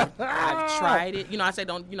 I've tried it. You know, I say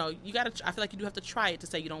don't. You know, you gotta. I feel like you do have to try it to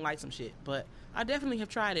say you don't like some shit. But I definitely have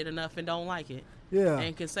tried it enough and don't like it. Yeah.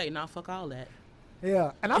 And can say, nah, fuck all that.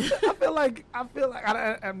 Yeah. And I feel like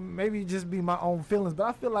I maybe just be my own feelings, but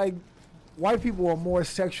I feel like white people are more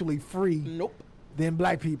sexually free. Nope. Than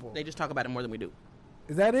black people. They just talk about it more than we do.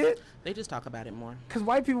 Is that it? They just talk about it more. Because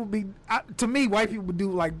white people to me, white people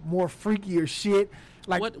do like more freakier shit.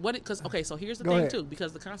 Like what? Because okay, so here's the Go thing ahead. too.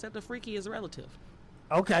 Because the concept of freaky is relative.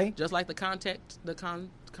 Okay. Just like the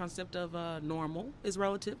concept of normal is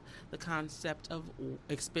relative. The concept of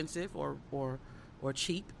expensive or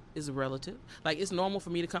cheap is relative. Like, it's normal for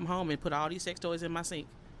me to come home and put all these sex toys in my sink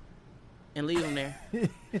and leave them there,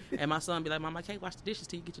 and my son be like, "Mom, I can't wash the dishes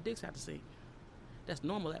till you get your dicks out the sink." That's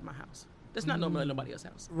normal at my house. That's not normal at nobody else's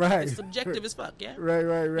house. Right. It's subjective as fuck, yeah? Right.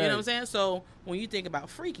 You know what I'm saying? So when you think about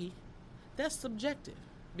freaky, that's subjective.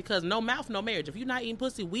 Because no mouth, no marriage. If you're not eating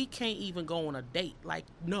pussy, we can't even go on a date. Like,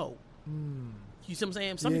 no. You see what I'm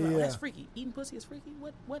saying? Some people are like, oh, that's freaky. Eating pussy is freaky?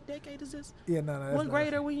 What decade is this? Yeah, no. What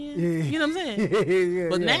grade are we in? Yeah. You know what I'm saying? Yeah.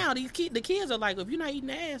 But now the kids are like, if you're not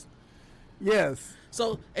eating ass. Yes.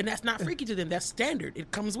 So, and that's not freaky to them. That's standard. It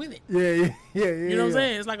comes with it. Yeah. You know what I'm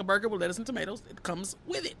saying? It's like a burger with lettuce and tomatoes. It comes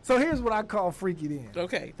with it. So here's what I call freaky then.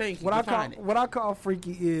 Okay, thank you. What I call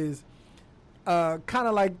freaky is kind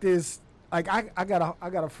of like this. Like I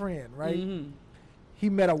got a friend, right? Mm-hmm. He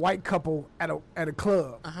met a white couple at a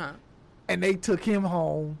club, and they took him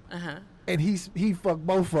home, and he fucked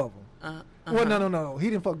both of them. Well, no, he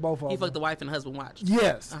didn't fuck both of them. He fucked the wife and the husband watched.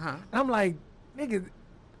 Yes. And I'm like, nigga,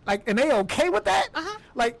 like, and they okay with that?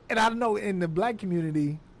 Like, and I know in the black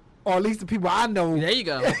community, or at least the people I know. There you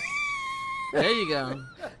go. There you go.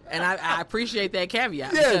 And I appreciate that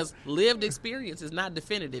caveat because lived experience is not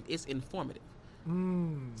definitive; it's informative.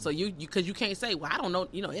 So because you can't say, well, I don't know,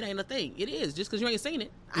 you know, it ain't a thing. It is just because you ain't seen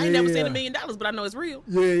it. I ain't never seen $1 million, but I know it's real.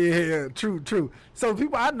 Yeah. True. So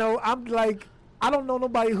people I know, I'm like, I don't know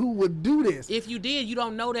nobody who would do this. If you did, you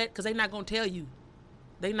don't know that because they're not gonna tell you.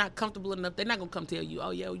 They not comfortable enough. They're not gonna come tell you, oh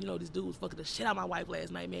yeah, well, you know, this dude was fucking the shit out of my wife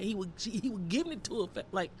last night, man. He was giving it to her.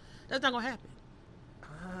 Like, that's not gonna happen.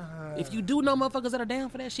 If you do know motherfuckers that are down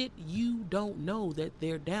for that shit, you don't know that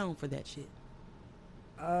they're down for that shit.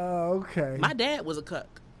 Okay. My dad was a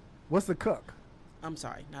cuck. What's a cuck? I'm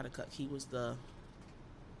sorry, not a cuck. He was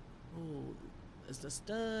is the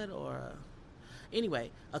stud or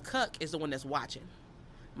anyway, a cuck is the one that's watching.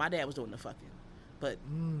 My dad was doing the fucking. But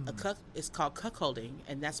a cuck is called cuckolding,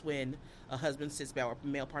 and that's when a husband sits back or a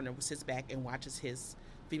male partner sits back and watches his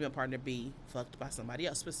female partner be fucked by somebody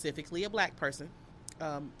else, specifically a black person.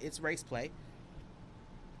 It's race play,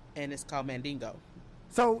 and it's called Mandingo.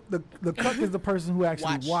 So the cuck is the person who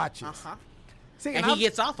actually watches. See, and he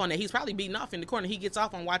gets off on that. He's probably beating off in the corner. He gets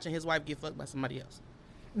off on watching his wife get fucked by somebody else.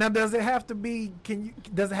 Now, does it have to be?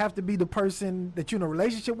 Does it have to be the person that you're in a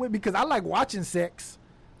relationship with? Because I like watching sex.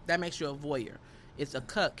 That makes you a voyeur. It's a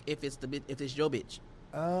cuck if it's your bitch.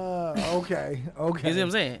 Okay. You see what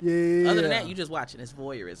I'm saying? Yeah. Other than that, you just watching. It's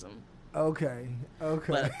voyeurism. Okay.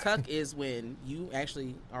 But a cuck is when you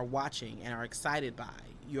actually are watching and are excited by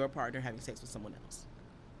your partner having sex with someone else.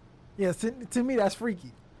 Yeah, to me that's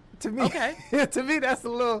freaky. To me, okay. To me that's a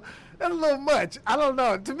little much. I don't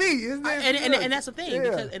know. To me, isn't it? And that's the thing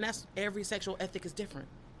because that's every sexual ethic is different.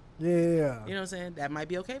 Yeah. You know what I'm saying? That might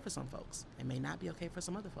be okay for some folks. It may not be okay for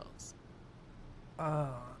some other folks.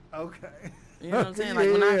 Okay. You know what I'm saying?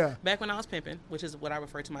 Like back when I was pimping, which is what I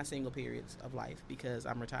refer to my single periods of life because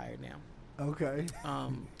I'm retired now. Okay.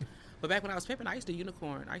 But back when I was pimping, I used to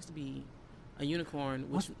unicorn. I used to be a unicorn.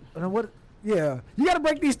 What? Yeah, you got to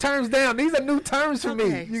break these terms down. These are new terms for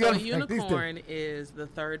me. So a unicorn is the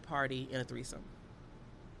third party in a threesome.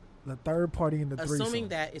 The third party in the threesome. Assuming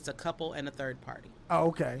that it's a couple and a third party. Oh,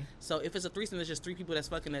 okay. So if it's a threesome, there's just 3 people that's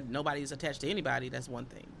fucking that nobody's attached to anybody. That's one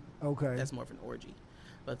thing. Okay. That's more of an orgy.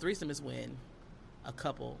 But threesome is when a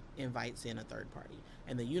couple invites in a third party,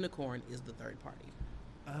 and the unicorn is the third party.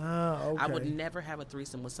 Okay. I would never have a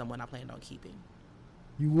threesome with someone I planned on keeping.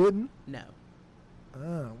 You wouldn't? No.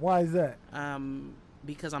 Why is that?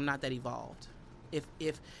 Because I'm not that evolved.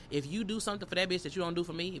 If you do something for that bitch that you don't do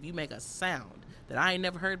for me, if you make a sound that I ain't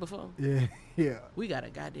never heard before, yeah, we got a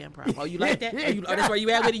goddamn problem. Oh, you like that? That's where you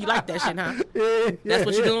at with it? You like that shit, huh? Yeah. That's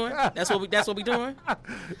what you're doing? That's what we doing? Yeah.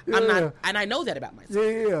 I'm not, and I know that about myself.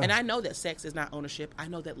 Yeah. And I know that sex is not ownership. I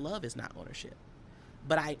know that love is not ownership.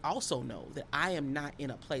 But I also know that I am not in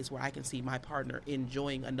a place where I can see my partner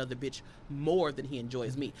enjoying another bitch more than he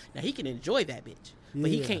enjoys me. Now, he can enjoy that bitch, but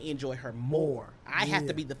he can't enjoy her more. I have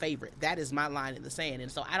to be the favorite. That is my line in the sand.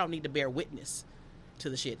 And so I don't need to bear witness to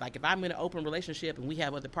the shit. Like, if I'm in an open relationship and we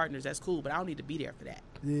have other partners, that's cool, but I don't need to be there for that.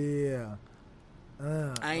 Yeah.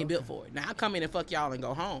 I ain't built for it. Now, I come in and fuck y'all and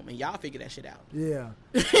go home, and y'all figure that shit out. Yeah.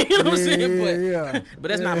 You know what I'm saying? Yeah. But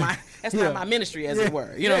that's not my ministry, as it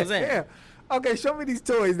were. You know what I'm saying? Yeah. Okay, show me these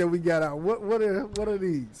toys that we got out. What are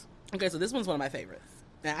these? Okay, so this one's one of my favorites.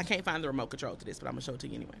 Now, I can't find the remote control to this, but I'm going to show it to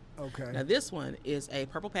you anyway. Okay. Now, this one is a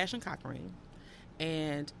Purple Passion cock ring,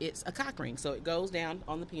 and it's a cock ring. So it goes down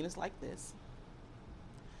on the penis like this,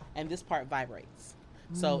 and this part vibrates.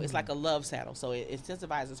 So it's like a love saddle. So it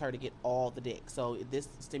incentivizes her to get all the dick. So this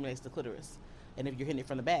stimulates the clitoris. And if you're hitting it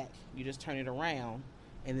from the back, you just turn it around,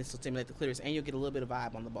 and this will stimulate the clitoris, and you'll get a little bit of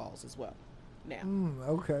vibe on the balls as well. Now,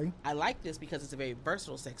 okay. I like this because it's a very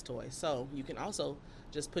versatile sex toy. So you can also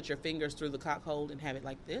just put your fingers through the cock hold and have it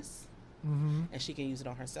like this. Mm-hmm. And she can use it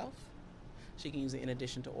on herself. She can use it in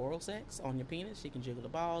addition to oral sex on your penis. She can jiggle the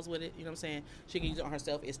balls with it. You know what I'm saying? She can use it on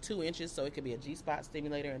herself. It's 2 inches, so it could be a G-spot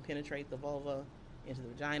stimulator and penetrate the vulva into the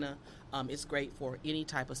vagina. It's great for any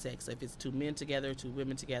type of sex. If it's 2 men together, 2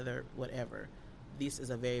 women together, whatever. This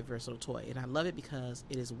is a very versatile toy. And I love it because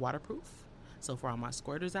it is waterproof. So for all my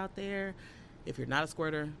squirters out there, if you're not a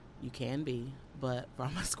squirter, you can be. But for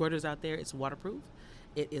all my squirters out there, it's waterproof.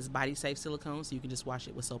 It is body safe silicone, so you can just wash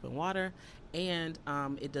it with soap and water. And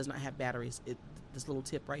it does not have batteries. This little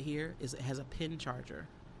tip right here it has a pin charger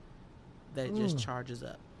that it just charges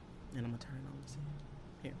up. And I'm going to turn it on. Let's see.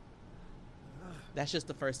 Here. That's just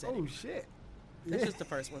the first setting. Oh, shit. That's just the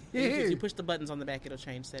first one. Yeah. If you push the buttons on the back, it'll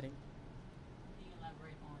change setting. Can you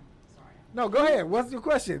elaborate on, sorry. No, go ahead. What's your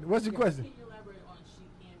question? What's your question? Can you elaborate on she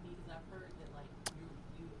can be? Because I've heard that, like,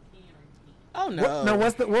 you can or you can't. Oh, no. No,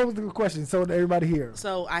 what was the question so that everybody hears?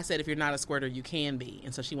 So I said if you're not a squirter, you can be.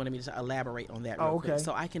 And so she wanted me to elaborate on that real quick.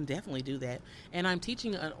 So I can definitely do that. And I'm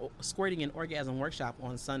teaching a squirting and orgasm workshop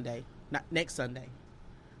on Sunday, not next Sunday.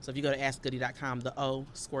 So if you go to AskGoody.com, the O,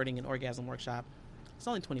 squirting and orgasm workshop, it's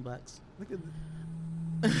only $20. Look at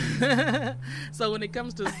So when it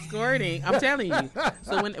comes to squirting, I'm telling you.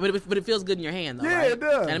 So but it feels good in your hand, though, Yeah, right? it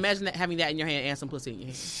does. And imagine having that in your hand and some pussy in your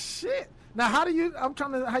hand. shit. Now, how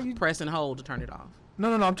you Press and hold to turn it off.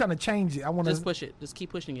 No, I'm trying to change it. I want to Just push it. Just keep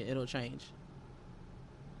pushing it. It'll change.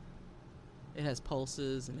 It has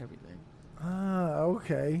pulses and everything.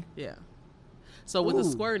 Okay. Yeah. So with the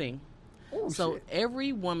Ooh. squirting, Oh, so shit.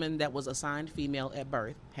 every woman that was assigned female at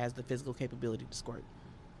birth has the physical capability to squirt.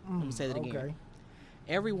 Let me say that again. Okay.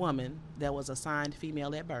 Every woman that was assigned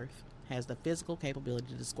female at birth has the physical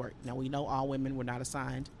capability to squirt. Now, we know all women were not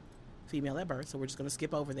assigned female at birth, so we're just going to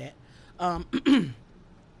skip over that.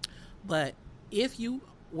 But if you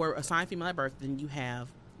were assigned female at birth, then you have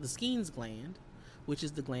the Skene's gland, which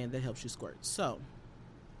is the gland that helps you squirt. So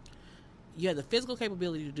you have the physical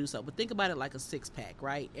capability to do so, but think about it like a six-pack,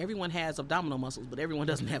 right? Everyone has abdominal muscles, but everyone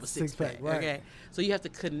doesn't have a six-pack, right. okay? So you have to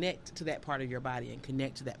connect to that part of your body and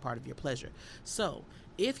connect to that part of your pleasure. So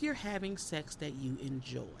if you're having sex that you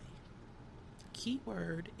enjoy,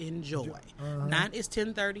 keyword enjoy. Not it's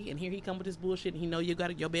 10:30 and here he come with this bullshit and he know you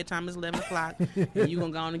got your bedtime is 11 o'clock and you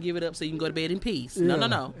gonna go on and give it up so you can go to bed in peace. Yeah.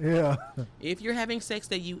 No. Yeah. If you're having sex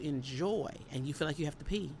that you enjoy and you feel like you have to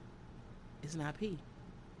pee, it's not pee.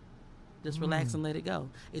 Just relax and let it go.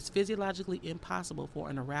 It's physiologically impossible for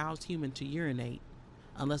an aroused human to urinate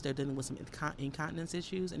unless they're dealing with some incontinence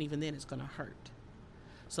issues, and even then it's going to hurt.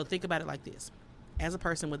 So think about it like this. As a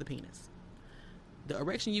person with a penis, the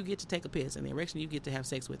erection you get to take a piss and the erection you get to have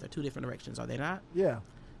sex with are 2 different erections, are they not? Yeah.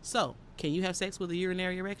 So, can you have sex with a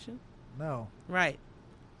urinary erection? No. Right.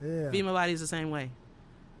 Yeah. Female body is the same way.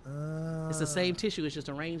 It's the same tissue, it's just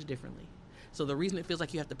arranged differently. So the reason it feels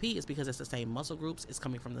like you have to pee is because it's the same muscle groups, it's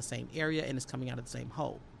coming from the same area, and it's coming out of the same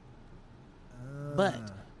hole.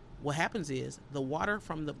 But what happens is the water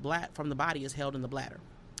from the body is held in the bladder.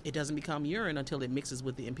 It doesn't become urine until it mixes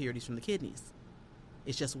with the impurities from the kidneys.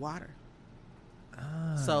 It's just water.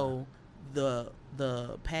 So the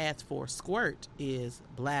path for squirt is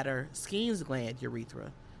bladder, Skene's gland,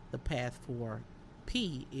 urethra. The path for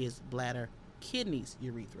pee is bladder, kidneys,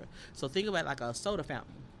 urethra. So think about it like a soda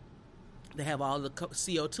fountain. They have all the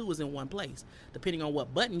CO2 is in one place. Depending on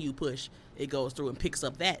what button you push, it goes through and picks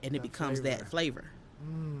up that, and it becomes flavor. that flavor.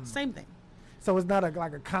 Same thing. So it's not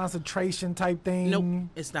like a concentration type thing? Nope,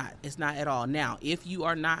 it's not. It's not at all. Now, if you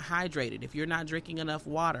are not hydrated, if you're not drinking enough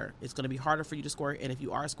water, it's going to be harder for you to squirt. And if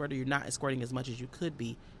you are a squirter, you're not squirting as much as you could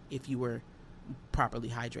be if you were properly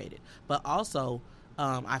hydrated. But also,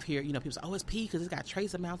 I've heard, people say, oh, it's pee because it's got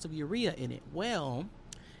trace amounts of urea in it. Well,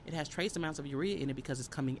 it has trace amounts of urea in it because it's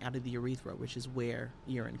coming out of the urethra, which is where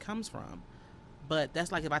urine comes from. But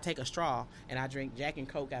that's like if I take a straw and I drink Jack and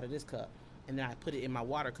Coke out of this cup, and then I put it in my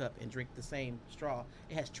water cup and drink the same straw.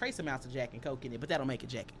 It has trace amounts of Jack and Coke in it, but that'll make it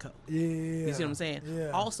Jack and Coke. Yeah. You see what I'm saying? Yeah.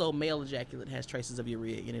 Also, male ejaculate has traces of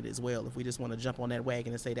urea in it as well, if we just want to jump on that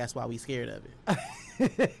wagon and say that's why we scared of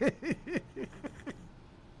it.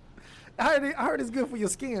 I heard it's good for your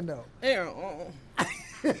skin, though.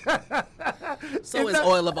 So is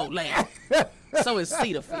oil of Olay. So is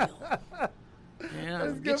Cetaphil. Yeah,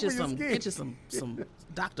 It's good get you for your some. skin. Get you some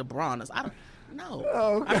Dr. Bronner's. I don't know.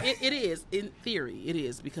 Oh, okay. I mean, it is in theory. It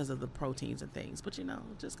is because of the proteins and things. But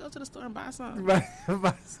just go to the store and buy some.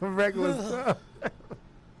 Buy some regular stuff.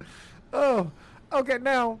 Oh, okay.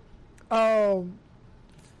 Now, are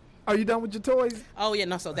you done with your toys? Oh yeah,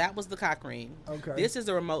 no. So that was the cock ring. Okay. This is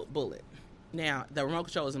the remote bullet. Now the remote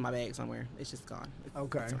control is in my bag somewhere. It's just gone.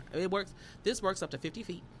 Okay. It works. This works up to 50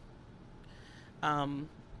 feet.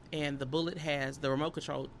 And the bullet has the remote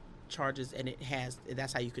control charges, and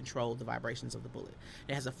that's how you control the vibrations of the bullet.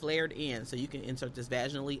 It has a flared end, so you can insert this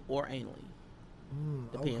vaginally or anally.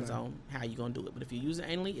 Depends on how you're gonna do it. But if you use it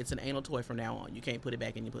anally, it's an anal toy from now on. You can't put it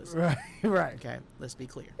back in your pussy. Right. Okay, let's be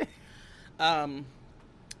clear.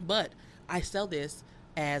 But I sell this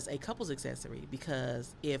as a couple's accessory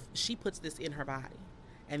because if she puts this in her body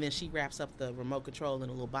and then she wraps up the remote control in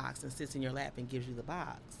a little box and sits in your lap and gives you the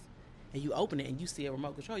box, and you open it and you see a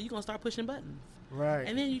remote control, you're going to start pushing buttons. Right.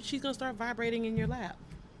 And then she's going to start vibrating in your lap.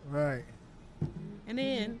 Right. And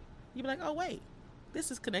then you'll be like, oh, wait,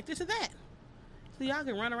 this is connected to that. So y'all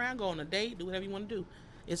can run around, go on a date, do whatever you want to do.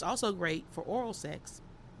 It's also great for oral sex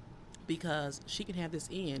because she can have this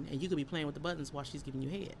in and you could be playing with the buttons while she's giving you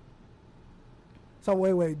head. So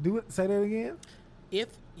wait, say that again. If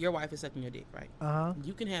your wife is sucking your dick, right?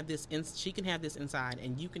 You can have this. She can have this inside,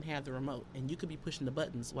 and you can have the remote, and you could be pushing the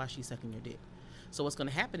buttons while she's sucking your dick. So what's going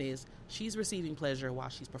to happen is she's receiving pleasure while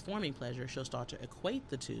she's performing pleasure. She'll start to equate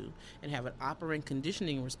the two and have an operant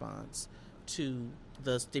conditioning response to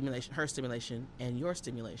the stimulation, her stimulation, and your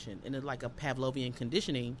stimulation, and it's like a Pavlovian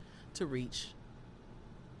conditioning to reach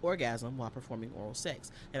orgasm while performing oral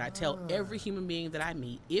sex. And I tell every human being that I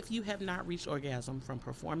meet, if you have not reached orgasm from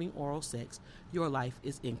performing oral sex, your life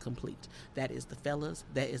is incomplete. That is the fellas,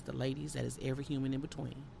 that is the ladies, that is every human in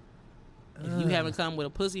between. If you haven't come with a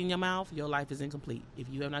pussy in your mouth, your life is incomplete. If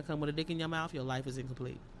you have not come with a dick in your mouth, your life is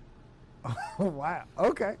incomplete. Oh, wow.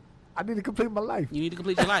 Okay. I need to complete my life. You need to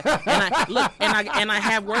complete your life. And I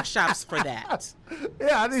have workshops for that.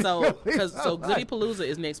 Yeah, I need to complete my Goody life. Palooza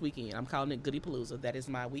is next weekend. I'm calling it Goody Palooza. That is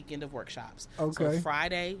my weekend of workshops. Okay.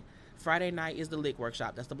 So Friday night is the lick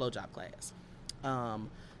workshop. That's the blowjob class.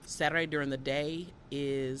 Saturday during the day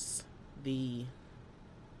is the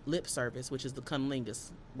lip service, which is the cunnilingus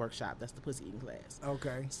workshop. That's the pussy eating class.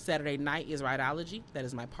 Okay. Saturday night is rideology. That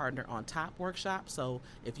is my partner on top workshop. So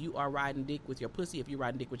if you are riding dick with your pussy, if you're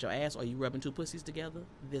riding dick with your ass, or you rubbing two pussies together,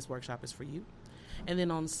 this workshop is for you. And then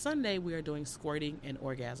on Sunday, we are doing squirting and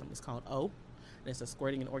orgasm. It's called O. And it's a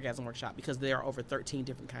squirting and orgasm workshop because there are over 13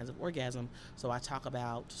 different kinds of orgasm. So I talk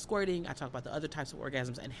about squirting, I talk about the other types of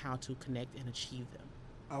orgasms and how to connect and achieve them.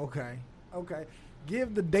 Okay.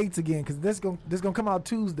 Give the dates again, because this gonna come out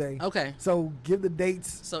Tuesday. Okay. So give the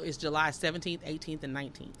dates. So it's July 17th, 18th, and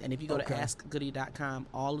 19th. And if you go to Okay. AskGoody.com,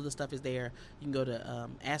 all of the stuff is there. You can go to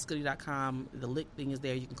AskGoody.com. The link thing is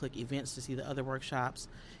there. You can click events to see the other workshops.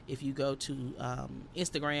 If you go to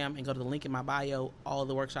Instagram and go to the link in my bio, all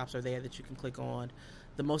the workshops are there that you can click on.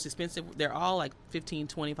 The most expensive, they're all like $15,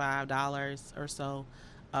 $25 or so.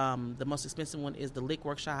 The most expensive one is the lick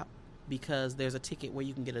workshop, because there's a ticket where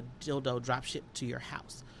you can get a dildo drop shipped to your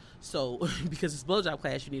house. So because it's blowjob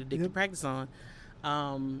class, you need a dick to practice on.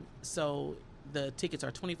 So the tickets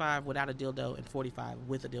are $25 without a dildo and $45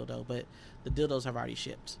 with a dildo, but the dildos have already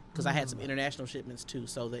shipped because I had some international shipments too.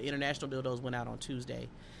 So the international dildos went out on Tuesday,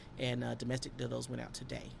 and domestic dildos went out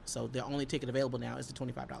today. So the only ticket available now is the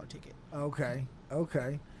 $25 ticket. Okay.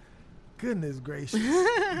 Goodness gracious.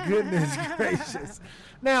 Goodness gracious.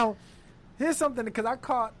 Now, here's something, because I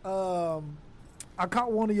caught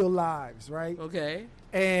one of your lives, right? Okay.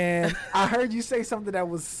 And I heard you say something that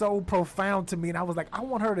was so profound to me, and I was like, I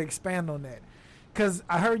want her to expand on that. Because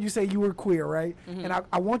I heard you say you were queer, right? Mm-hmm. And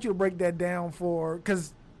I want you to break that down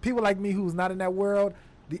because people like me who's not in that world,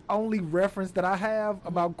 the only reference that I have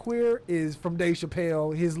about queer is from Dave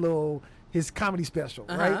Chappelle, his comedy special,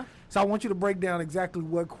 right? So I want you to break down exactly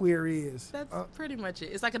what queer is. That's pretty much it.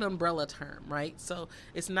 It's like an umbrella term, right? So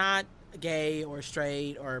it's not gay or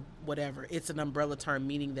straight or whatever. It's an umbrella term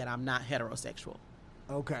meaning that I'm not heterosexual.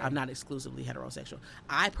 Okay. I'm not exclusively heterosexual.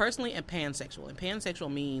 I personally am pansexual, and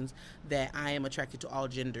pansexual means that I am attracted to all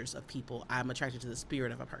genders of people. I'm attracted to the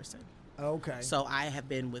spirit of a person. Okay. So I have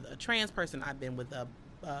been with a trans person. I've been with a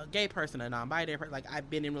gay person, a non-binary person. Like, I've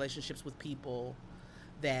been in relationships with people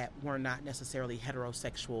that were not necessarily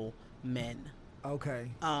heterosexual men.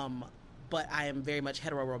 Okay. But I am very much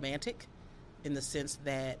hetero-romantic in the sense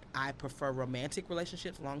that I prefer romantic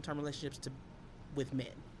relationships, long-term relationships with men.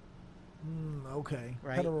 Okay.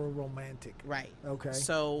 Right. Hetero-romantic. Right. Okay.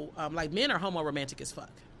 So, like, men are homo-romantic as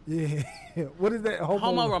fuck. Yeah. What is that?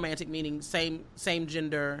 Homo-romantic meaning same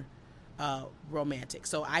gender romantic.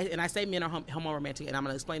 So I say men are homo-romantic, and I'm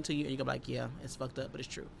going to explain to you, and you're going to be like, yeah, it's fucked up, but it's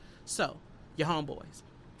true. So, your homeboys,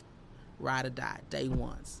 ride or die, day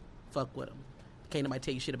ones, fuck with them. Can't nobody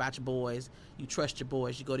tell you shit about your boys. You trust your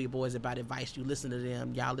boys. You go to your boys about advice. You listen to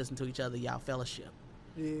them. Y'all listen to each other. Y'all fellowship.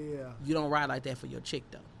 Yeah. You don't ride like that for your chick,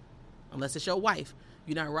 though. Unless it's your wife,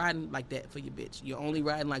 you're not riding like that for your bitch. You're only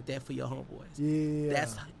riding like that for your homeboys. Yeah.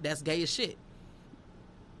 That's gay as shit.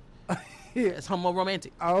 Yeah. It's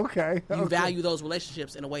homo-romantic. Okay. You value those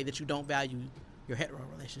relationships in a way that you don't value your hetero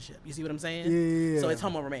relationship. You see what I'm saying? Yeah. So it's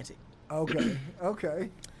homo-romantic. Okay. Okay.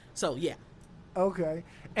 So, yeah. Okay.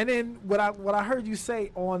 And then what I heard you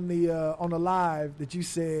say on the live, that you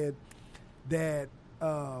said that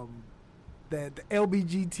that the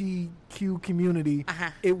LGBTQ community,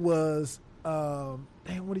 it was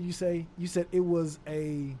what did you say? You said it was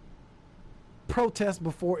a protest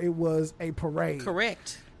before it was a parade.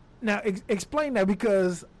 Correct. Now explain that,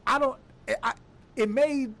 because it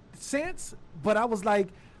made sense, but I was like,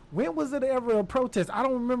 when was it ever a protest? I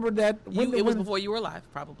don't remember that. It was before you were alive,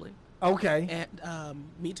 probably. Okay. And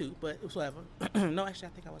me too, but it was whatever. No, actually,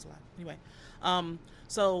 I think I was alive. Anyway,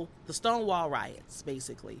 so the Stonewall riots,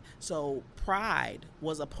 basically. So Pride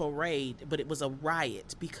was a parade, but it was a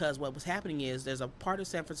riot because what was happening is there's a part of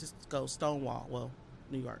San Francisco, Stonewall, well,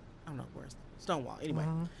 New York, I don't know where's Stonewall. Anyway,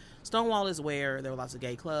 Stonewall is where there were lots of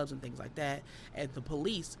gay clubs and things like that, and the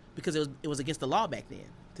police, because it was against the law back then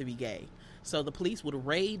to be gay. So the police would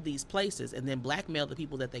raid these places and then blackmail the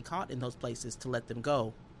people that they caught in those places to let them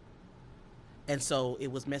go. And so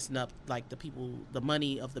it was messing up, like, the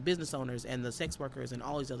money of the business owners and the sex workers and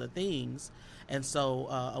all these other things. And so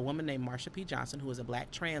a woman named Marsha P. Johnson, who is a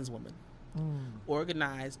black trans woman,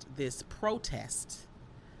 organized this protest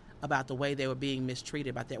about the way they were being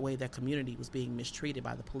mistreated, about the way their community was being mistreated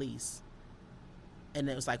by the police. And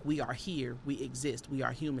it was like, we are here, we exist, we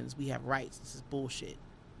are humans, we have rights, this is bullshit.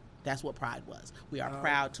 That's what Pride was. We are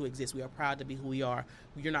proud to exist, we are proud to be who we are.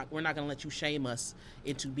 We're not going to let you shame us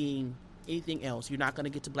into being anything else. You're not going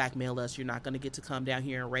to get to blackmail us. You're not going to get to come down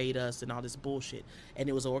here and raid us and all this bullshit. And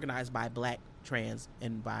it was organized by black, trans,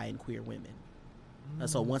 and bi and queer women.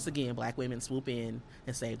 So once again, black women swoop in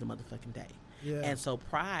and save the motherfucking day. Yeah. And so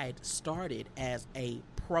Pride started as a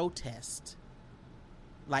protest.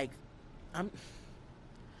 Like,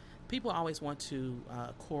 people always want to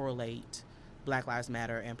correlate Black Lives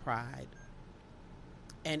Matter and Pride.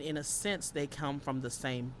 And in a sense, they come from the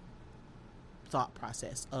same thought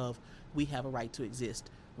process of, we have a right to exist,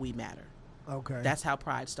 we matter. Okay. That's how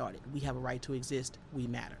Pride started. We have a right to exist, we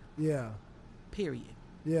matter. Yeah. Period.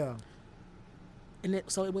 Yeah. And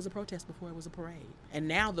so it was a protest before it was a parade. And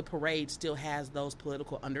now the parade still has those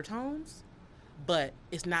political undertones, but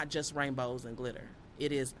it's not just rainbows and glitter.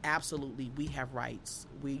 It is absolutely, we have rights.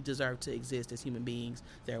 We deserve to exist as human beings.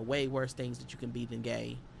 There are way worse things that you can be than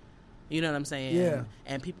gay. You know what I'm saying? Yeah.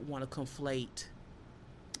 And people want to conflate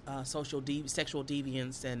sexual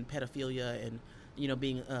deviance and pedophilia and,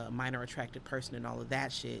 being a minor attracted person and all of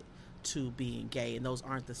that shit to being gay. And those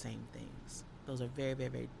aren't the same things. Those are very, very,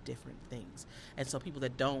 very different things. And so people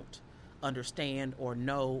that don't understand or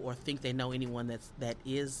know or think they know anyone that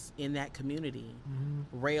is in that community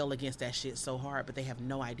rail against that shit so hard, but they have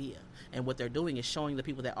no idea. And what they're doing is showing the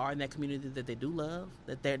people that are in that community that they do love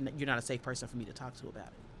that you're not a safe person for me to talk to about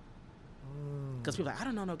it. Because people are like, I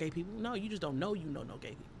don't know no gay people. No, you just don't know you know no gay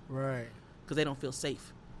people. Right. Because they don't feel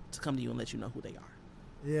safe to come to you and let you know who they are.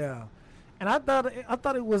 Yeah. And I thought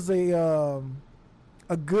it was a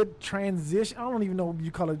good transition. I don't even know if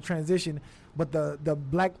you call it a transition, but the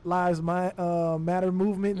Black Lives Matter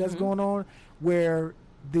movement that's going on, where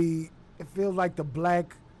it feels like the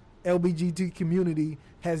Black LGBT community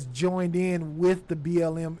has joined in with the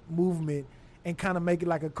BLM movement and kind of make it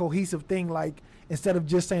like a cohesive thing. Like instead of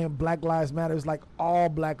just saying Black Lives Matter, it's like all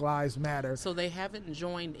Black Lives Matter. So they haven't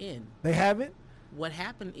joined in. They haven't? What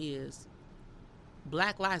happened is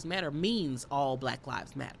Black Lives Matter means all Black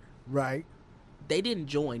Lives Matter. Right. They didn't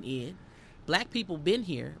join in. Black people been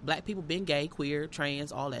here. Black people been gay, queer,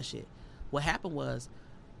 trans, all that shit. What happened was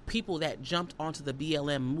people that jumped onto the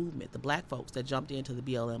BLM movement, the black folks that jumped into the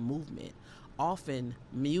BLM movement, often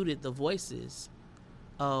muted the voices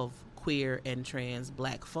of queer and trans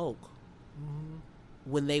black folk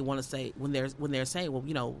when they want to say, when they're saying, well,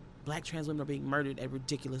 you know, black trans women are being murdered at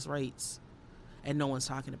ridiculous rates and no one's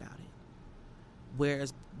talking about it.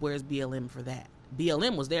 Where's BLM for that?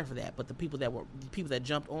 BLM was there for that, but the people that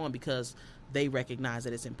jumped on because they recognize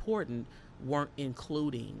that it's important weren't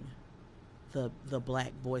including the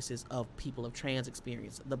black voices of people of trans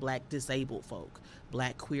experience, the black disabled folk,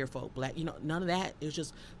 black queer folk, black, you know, none of that. It's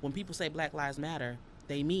just when people say Black Lives Matter,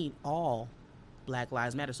 they mean all Black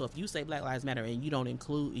Lives Matter. So if you say Black Lives Matter and you don't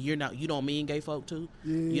include, you don't mean gay folk too,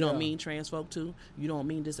 you don't mean trans folk too, you don't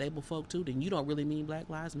mean disabled folk too, then you don't really mean Black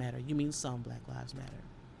Lives Matter. You mean some Black Lives Matter.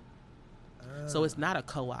 So it's not a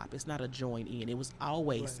co-op. It's not a join in. It was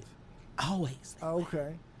always.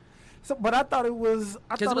 Okay. So, but I thought it was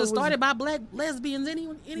because it was started by black lesbians any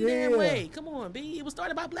damn way. Come on, B. It was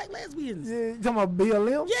started by black lesbians. Yeah, you talking about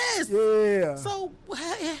BLM? Yes. Yeah. So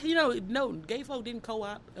you know, no, gay folk didn't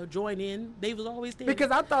co-op or join in. They was always there.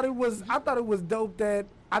 Because I thought it was dope that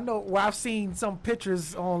I've seen some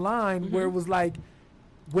pictures online where it was like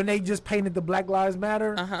when they just painted the Black Lives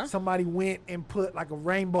Matter, somebody went and put like a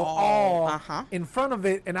rainbow all in front of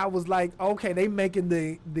it, and I was like, okay, they making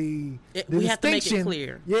the we distinction. have to make it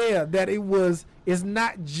clear. Yeah, that it's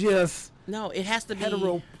not just it has to be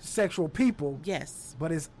heterosexual people. Yes,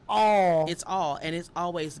 but it's all, and it's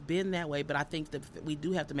always been that way. But I think that we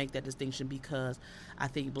do have to make that distinction because I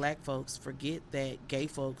think black folks forget that gay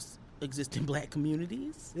folks exist in black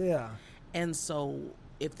communities. Yeah, and so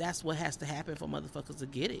if that's what has to happen for motherfuckers to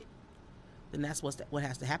get it, then that's what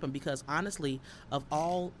has to happen. Because honestly,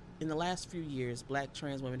 in the last few years, black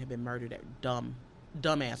trans women have been murdered at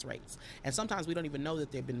dumbass rates. And sometimes we don't even know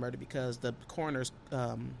that they've been murdered because the coroners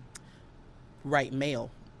write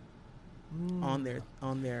mail on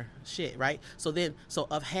their shit, right? So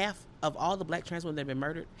of all the black trans women that have been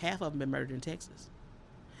murdered, half of them been murdered in Texas.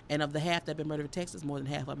 And of the half that have been murdered in Texas, more than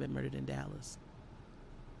half have been murdered in Dallas.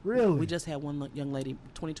 Really? We just had one young lady,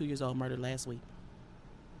 22 years old, murdered last week.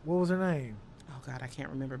 What was her name? Oh God, I can't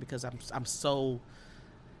remember because I'm so.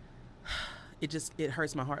 It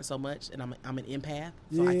hurts my heart so much, and I'm an empath,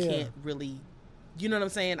 so I can't really. You know what I'm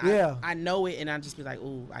saying? Yeah. I know it, and I just be like,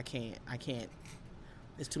 ooh, I can't.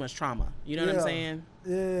 It's too much trauma. You know what I'm saying?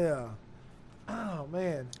 Yeah. Oh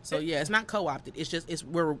man. So yeah, it's not co-opted. It's just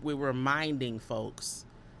we're reminding folks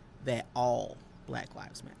that all Black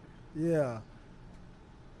Lives Matter. Yeah.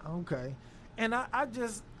 Okay, and I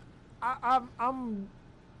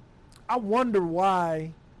wonder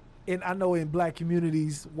why, and I know in black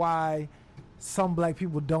communities why some black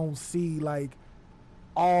people don't see like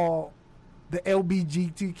all the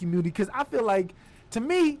LGBT community, because I feel like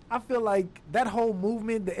that whole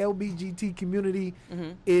movement, the LGBT community,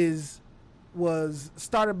 was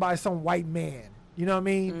started by some white man. You know what I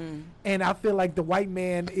mean? And I feel like the white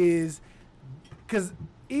man is because.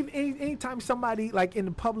 Anytime somebody like in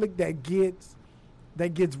the public that gets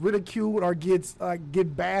ridiculed or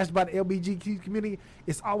get bashed by the LGBT community,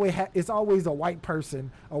 it's always a white person,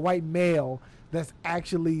 a white male that's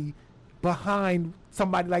actually behind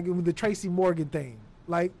somebody, like with the Tracy Morgan thing.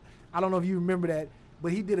 Like, I don't know if you remember that,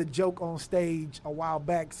 but he did a joke on stage a while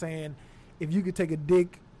back saying, if you could take a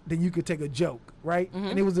dick, then you could take a joke, right?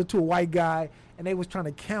 And it was to a white guy, and they was trying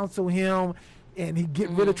to counsel him and he get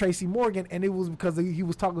rid of Tracy Morgan, and it was because he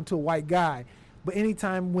was talking to a white guy. But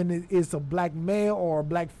anytime when it's a black male or a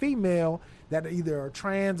black female that either are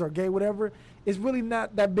trans or gay, whatever, it's really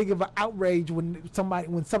not that big of an outrage when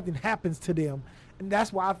something happens to them. And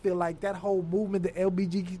that's why I feel like that whole movement, the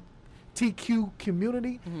LGBTQ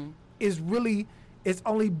community, is really it's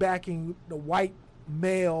only backing the white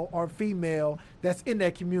male or female that's in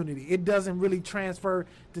that community. It doesn't really transfer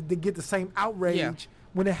to get the same outrage Yeah.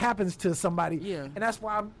 when it happens to somebody. Yeah. And that's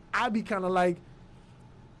why I'd be kind of like,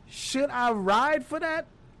 should I ride for that?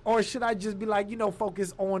 Or should I just be like,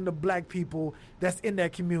 focus on the black people that's in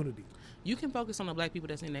that community? You can focus on the black people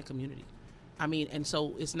that's in that community. I mean, and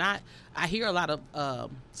so it's not, I hear a lot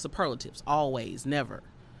of superlatives, always, never,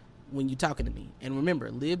 when you're talking to me. And remember,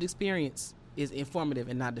 lived experience is informative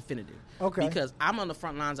and not definitive. Okay. Because I'm on the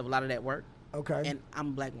front lines of a lot of that work. Okay. And I'm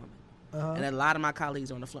a black woman. Uh-huh. And a lot of my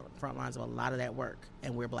colleagues are on the front lines of a lot of that work.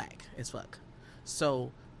 And we're black as fuck.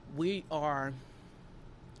 So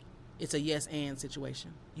it's a yes and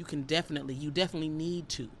situation. You definitely need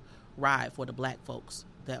to ride for the black folks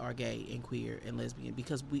that are gay and queer and lesbian,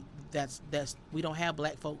 because we don't have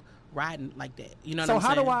black folk riding like that. You know what I'm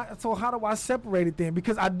saying? So how do I separate it then?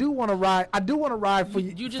 Because I do want to ride for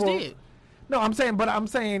you. You just did. No, I'm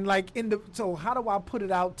saying like so how do I put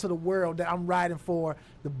it out to the world that I'm riding for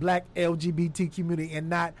the black LGBT community and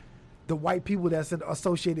not the white people that's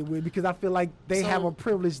associated with, because I feel like they have a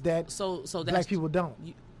privilege that so black people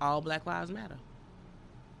don't. All Black Lives Matter.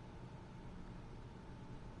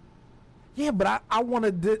 Yeah, but I want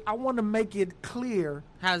to make it clear.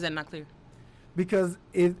 How is that not clear? Because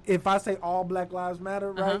if I say all Black Lives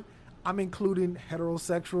Matter, right, Uh-huh. I'm including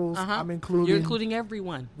heterosexuals. Uh-huh. I'm including. You're including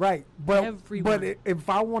everyone. Right, but Everyone. if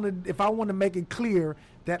I want to make it clear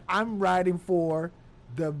that I'm riding for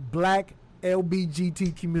the black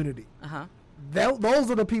LGBT community, those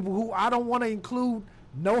are the people who I don't want to include.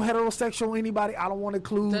 No heterosexual anybody. I don't want to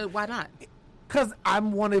include. Why not? Because I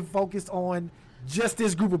want to focus on just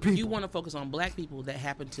this group of people. You want to focus on black people that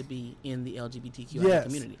happen to be in the LGBTQI Yes.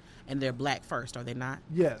 community, and they're black first, are they not?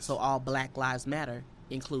 Yes. So all Black Lives Matter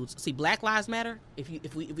includes. See, Black Lives Matter.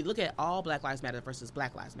 If we look at all Black Lives Matter versus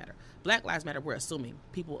Black Lives Matter, Black Lives Matter,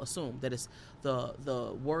 people assume that it's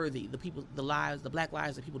the worthy, the people, the Black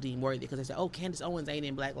lives that people deem worthy, because they say, oh, Candace Owens ain't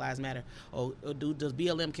in Black Lives Matter. Or does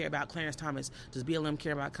BLM care about Clarence Thomas? Does BLM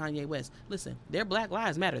care about Kanye West? Listen, their Black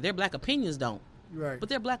Lives Matter. Their black opinions don't. Right. But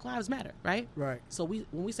their Black Lives Matter, right? Right. So when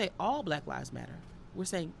we say all Black Lives Matter, we're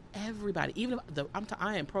saying everybody. Even if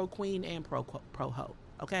I am pro queen and pro ho.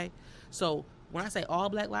 Okay. So when I say all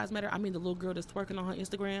Black Lives Matter, I mean the little girl that's twerking on her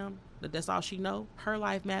Instagram. That's all she know. Her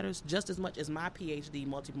life matters just as much as my PhD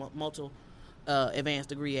multi advanced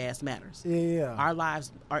degree ass matters. Yeah. Our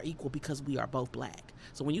lives are equal because we are both black.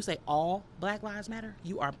 So when you say all Black Lives Matter,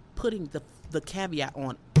 you are putting the caveat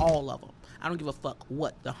on all of them. I don't give a fuck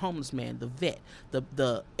what the homeless man, the vet,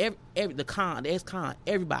 the ex-con,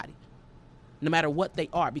 everybody, no matter what they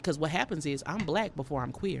are. Because what happens is I'm black before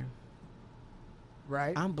I'm queer.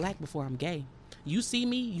 Right. I'm black before I'm gay. You see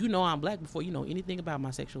me, you know I'm black before you know anything about my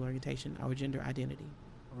sexual orientation or gender identity.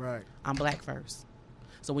 Right. I'm black first.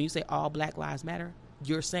 So when you say all Black Lives Matter,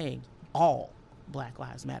 you're saying all Black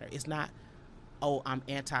Lives Matter. It's not, oh, I'm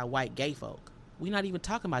anti-white gay folk. We're not even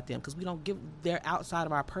talking about them because they're outside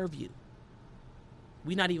of our purview.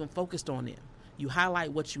 We're not even focused on them. You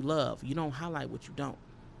highlight what you love. You don't highlight what you don't.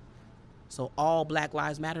 So all Black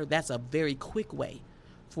Lives Matter, that's a very quick way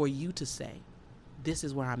for you to say, this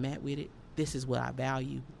is where I'm at with it. This is what I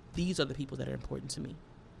value. These are the people that are important to me.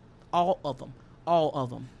 All of them. All of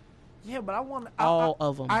them. Yeah, but I want all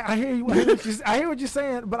of them. I hear you. I hear what you're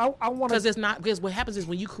saying, but I want to. Because it's not. Because what happens is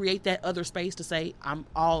when you create that other space to say I'm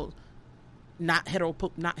all not hetero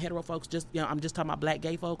folks. Just I'm just talking about black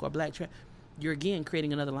gay folk or black. You're again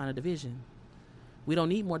creating another line of division. We don't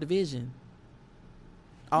need more division.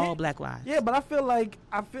 All Black lives. Yeah, but I feel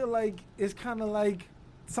like it's kind of like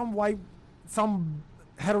some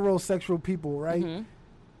heterosexual people, right?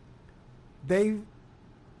 Mm-hmm.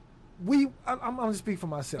 I'm going to speak for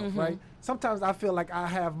myself, right? Sometimes I feel like I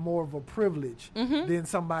have more of a privilege than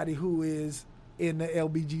somebody who is in the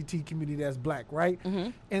LGBT community that's black, right?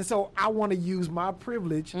 And so I want to use my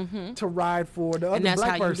privilege to ride for the other black person. And that's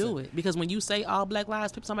how you do it. Because when you say all Black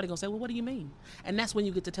lives, somebody going to say, well, what do you mean? And that's when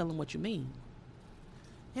you get to tell them what you mean.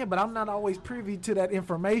 Yeah, but I'm not always privy to that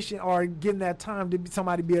information or getting that time to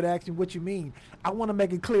somebody be able to ask me what you mean. I want to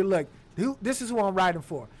make it clear. Look, this is who I'm riding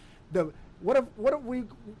for. What if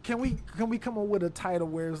we come up with a title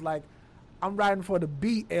where it's like, I'm riding for the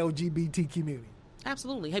LGBT community.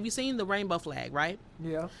 Absolutely. Have you seen the rainbow flag, right?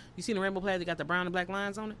 Yeah. You seen the rainbow flag that got the brown and black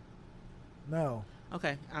lines on it? No.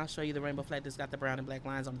 Okay, I'll show you the rainbow flag that's got the brown and black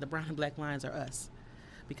lines on it. The brown and black lines are us.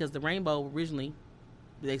 Because the rainbow originally,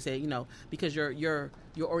 they said, because your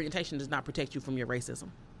orientation does not protect you from your racism,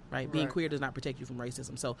 right? Being queer does not protect you from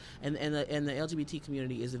racism. So, and the LGBT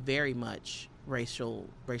community is very much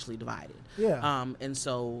racially divided. Yeah. And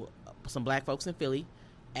so some black folks in Philly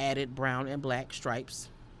added brown and black stripes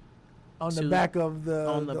On the to- back of the,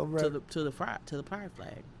 on the red- to the pride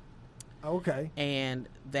flag, okay. and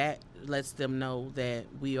that lets them know that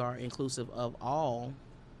we are inclusive of all.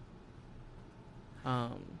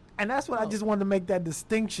 And that's what I just wanted to make that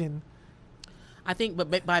distinction. I think,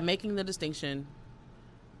 but by making the distinction,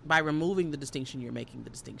 by removing the distinction, you're making the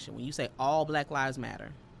distinction. When you say all Black Lives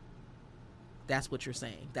Matter, that's what you're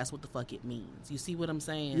saying. That's what the fuck it means. You see what I'm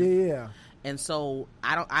saying? Yeah. And so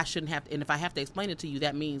I shouldn't have to, and if I have to explain it to you,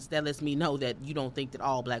 that lets me know that you don't think that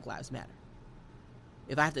all Black Lives matter.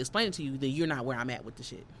 If I have to explain it to you, then you're not where I'm at with the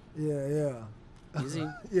shit. Yeah. You see?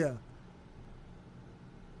 Yeah.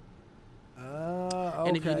 Okay.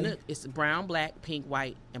 And if you look, it's brown, black, pink,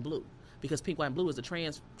 white, and blue. Because pink, white, and blue is a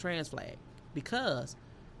trans flag. Because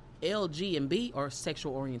L, G, and B are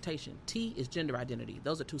sexual orientation. T is gender identity.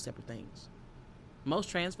 Those are two separate things. Most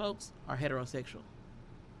trans folks are heterosexual.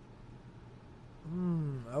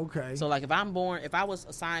 Okay. So, like, if I was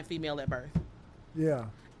assigned female at birth, Yeah.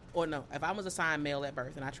 or no, if I was assigned male at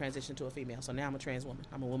birth and I transitioned to a female, so now I'm a trans woman.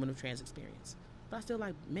 I'm a woman of trans experience. But I still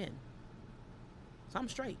like men. So I'm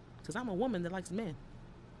straight. Because I'm a woman that likes men.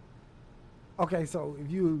 Okay, so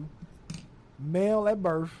if you male at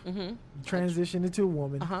birth, Mm-hmm. you transition into a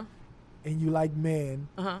woman, Uh-huh. and you like men,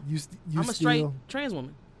 Uh-huh. you I'm a straight trans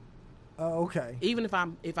woman. Okay. Even if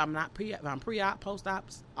I'm pre-op,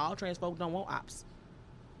 post-ops, all trans folks don't want ops.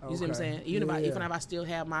 You see what I'm saying? Even if I still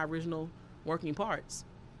have my original working parts,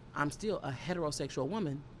 I'm still a heterosexual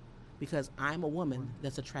woman because I'm a woman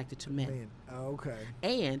that's attracted to men. Man. Okay.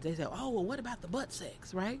 And they say, oh, well, what about the butt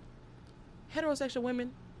sex, right? Heterosexual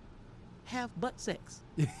women have butt sex.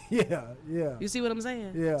 Yeah. You see what I'm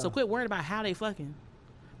saying? Yeah. So quit worrying about how they fucking,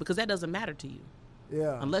 because that doesn't matter to you.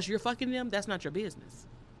 Yeah. Unless you're fucking them, that's not your business.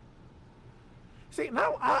 See,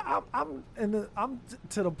 now I'm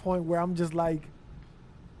to the point where I'm just like,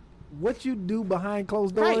 what you do behind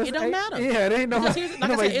closed doors, Right, it don't matter. Yeah, it ain't Because nobody.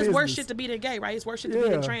 like I said, it's worse business. shit to be than gay, right? It's worse shit to be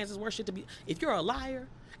than Yeah. trans. It's worse shit to be. If you're a liar,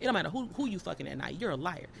 it don't matter who you fucking at night. You're a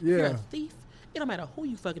liar. Yeah. If you're a thief, it don't matter who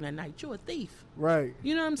you fucking at night. You're a thief. Right.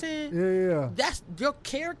 You know what I'm saying? Yeah. That's your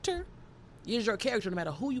character. Is your character no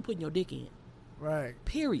matter who you putting your dick in. Right.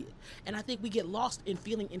 Period. And I think we get lost in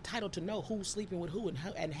feeling entitled to know who's sleeping with who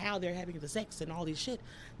and how they're having the sex and all this shit.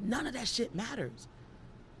 None of that shit matters.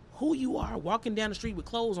 Who you are walking down the street with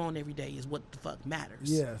clothes on every day is what the fuck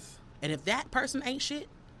matters. Yes. And if that person ain't shit,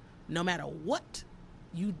 no matter what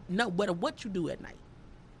you do at night,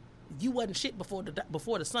 you wasn't shit before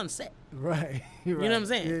the sun set. Right. You know what I'm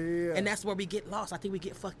saying? Yeah. And that's where we get lost. I think we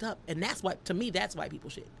get fucked up. And that's why, to me, that's white people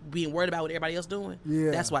shit. Being worried about what everybody else doing.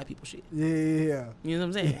 Yeah. That's white people shit. Yeah. You know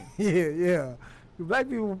what I'm saying? Yeah. Black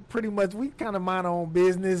people pretty much, we kind of mind our own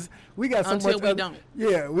business. We got so Until much we other, don't.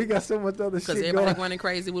 Yeah, we got so much other shit Because going everybody's on. running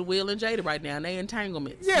crazy with Will and Jada right now, and they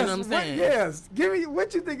entanglements. Yes, You know what I'm saying? yes. Give me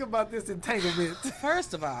what you think about this entanglement.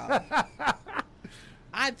 First of all,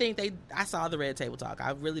 I think I saw the Red Table Talk.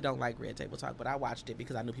 I really don't like Red Table Talk, but I watched it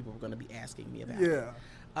because I knew people were going to be asking me about it.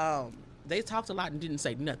 Yeah, They talked a lot and didn't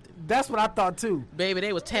say nothing. that's what I thought too. Baby,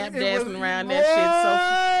 they was tap It dancing was- around that shit.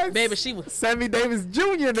 So, what? baby, she was Sammy Davis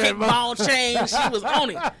Jr. That kickball chain. She was on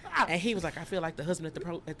it, and he was like, "I feel like the husband at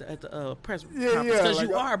the press Yeah, conference yeah, because like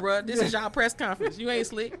you a- are, bro. This is y'all press conference. You ain't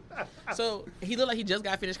slick." So he looked like he just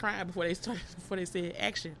got finished crying before they said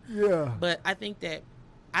action. Yeah, But I think that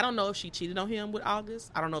I don't know if she cheated on him with August.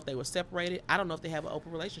 I don't know if they were separated. I don't know if they have an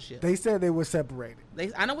open relationship. they said they were seperated.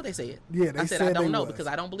 I know what they said. Yeah, they I said said I don't they know was. because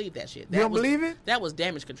I don't believe that shit. You don't believe it? That was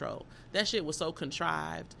damage control. That shit was so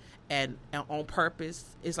contrived and on purpose.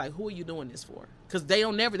 It's like, who are you doing this for? Because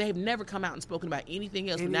they've never come out and spoken about anything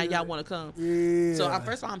else. But now y'all want to come. Yeah. So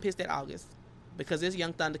first of all, I'm pissed at August because this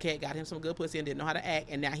young Thundercat got him some good pussy and didn't know how to act,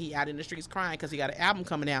 and now he out in the streets crying because he got an album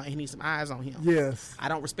coming out and he needs some eyes on him. Yes. I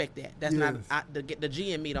don't respect that. That's Yes. not the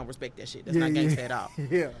G and me don't respect that shit. That's Yeah, not gangsta yeah. at all.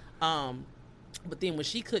 Yeah. But then when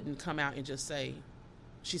she couldn't come out and just say,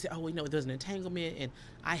 she said, "Oh, we know there's an entanglement, and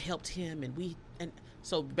I helped him, and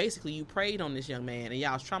so basically you preyed on this young man, and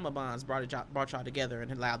y'all's trauma bonds brought y'all together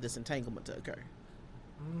and allowed this entanglement to occur,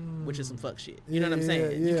 which is some fuck shit. You know what I'm Yeah,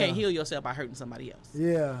 saying? You yeah. can't heal yourself by hurting somebody else.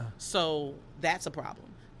 Yeah. So that's a problem.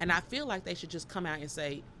 And I feel like they should just come out and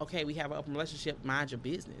say, okay, we have an open relationship, mind your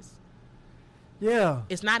business. Yeah.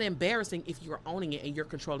 It's not embarrassing if you're owning it and you're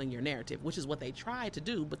controlling your narrative, which is what they tried to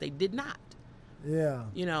do, but they did not. Yeah.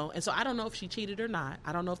 You know, and so I don't know if she cheated or not.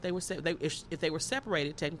 I don't know if they were if they were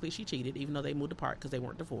separated. Technically, she cheated, even though they moved apart because they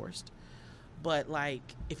weren't divorced. But like,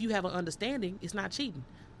 if you have an understanding, it's not cheating.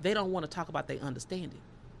 They don't want to talk about their understanding.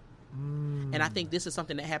 And I think this is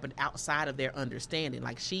something that happened outside of their understanding.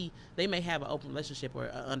 Like they may have an open relationship or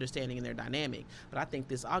an understanding in their dynamic, but I think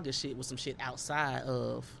this August shit was some shit outside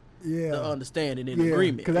of the understanding and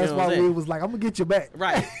agreement. Because that's why we was like, I'm gonna get you back.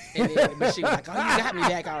 Right. And then, but she was like, oh, you got me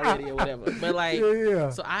back already or whatever. But like,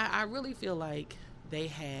 so I really feel like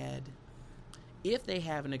if they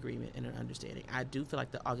have an agreement and an understanding, I do feel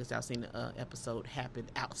like the August Alsina episode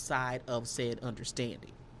happened outside of said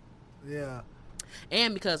understanding. Yeah.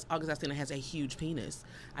 And because August Alsina has a huge penis,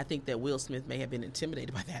 I think that Will Smith may have been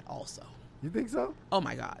intimidated by that also. You think so? Oh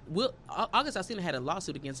my God. August Alsina had a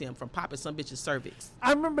lawsuit against him from popping some bitch's cervix.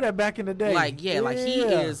 I remember that back in the day. Like he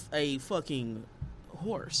is a fucking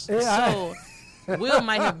horse. Yeah, so Will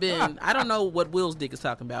might have been, I don't know what Will's dick is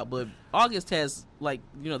talking about, but August has, like,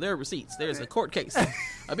 there are receipts. There's a court case.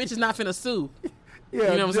 A bitch is not finna sue.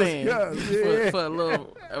 Yeah, you know what I'm saying? For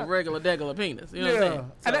a regular degular penis. You know what I'm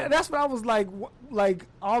saying? So, and that's what I was like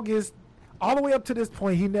August, all the way up to this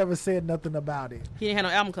point, he never said nothing about it. He didn't have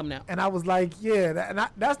no album coming out. And I was like,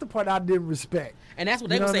 that's the part I didn't respect. And that's what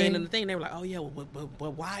they were saying in the thing. They were like, oh, yeah,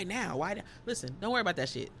 but why now? Why now? Listen, don't worry about that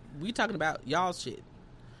shit. We talking about y'all's shit.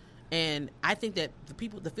 And I think that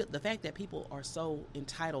the fact that people are so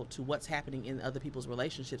entitled to what's happening in other people's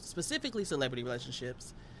relationships, specifically celebrity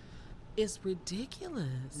relationships, is ridiculous.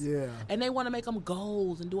 Yeah. And they want to make them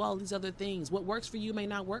goals and do all these other things. What works for you may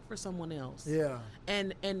not work for someone else. Yeah.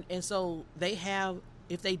 And so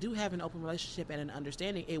if they do have an open relationship and an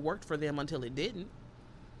understanding, it worked for them until it didn't.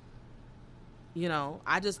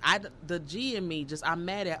 The G in me, I'm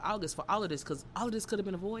mad at August for all of this, because all of this could have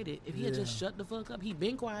been avoided if he had just shut the fuck up. He'd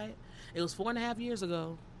been quiet. It was 4.5 years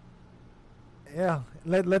ago. Yeah,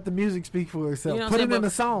 let the music speak for itself. Put it in the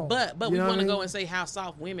song. But we want to go and say how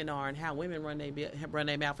soft women are and how women run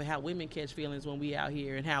their mouth and how women catch feelings when we out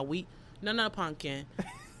here and how we no pumpkin.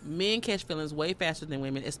 Men catch feelings way faster than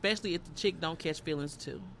women, especially if the chick don't catch feelings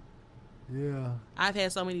too. Yeah. I've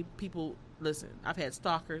had so many people. Listen, I've had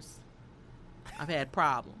stalkers. I've had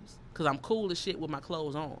problems because I'm cool as shit with my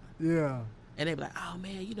clothes on. Yeah. And they be like, oh,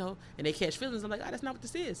 man, and they catch feelings. I'm like, that's not what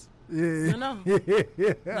this is. Yeah. No.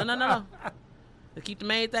 To keep the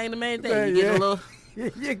main thing. You get a little.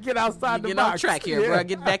 You get outside the box. You get off track here, bro.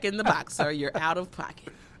 Get back in the box, sir. You're out of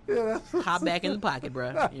pocket. Yeah. Hop back in the pocket,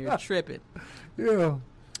 bro. You're tripping. Yeah.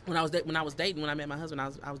 When I was dating, when I met my husband,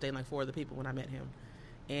 I was dating like 4 other people when I met him,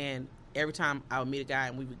 and every time I would meet a guy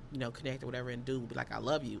and we would connect or whatever, and dude would be like, I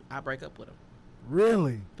love you, I break up with him.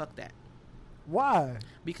 Really? Fuck that. Why?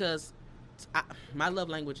 Because my love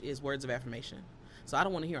language is words of affirmation. So I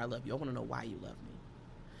don't want to hear I love you. I want to know why you love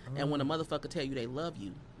me. And when a motherfucker tell you they love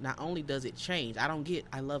you, not only does it change, I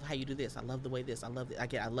love how you do this. I love the way this. I love it.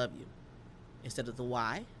 I love you. Instead of the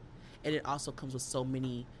why. And it also comes with so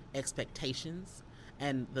many expectations.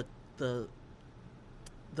 And the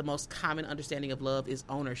most common understanding of love is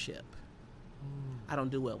ownership. I don't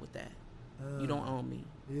do well with that. You don't own me.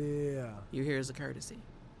 Yeah. You're here as a courtesy.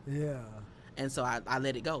 Yeah. And so I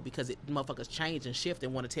let it go because motherfuckers change and shift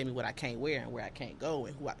and want to tell me what I can't wear and where I can't go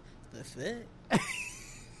and who I... The fuck?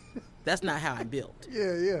 That's not how I'm built.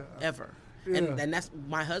 Yeah. Ever. Yeah. And that's,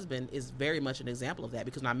 my husband is very much an example of that,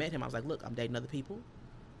 because when I met him, I was like, look, I'm dating other people. You know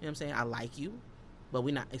what I'm saying? I like you, but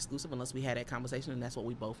we're not exclusive unless we had that conversation, and that's what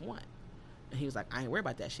we both want. And he was like, I ain't worried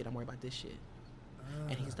about that shit. I'm worried about this shit.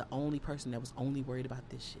 And he's the only person that was only worried about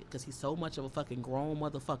this shit, because he's so much of a fucking grown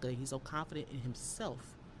motherfucker, and he's so confident in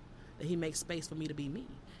himself that he makes space for me to be me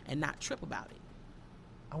and not trip about it.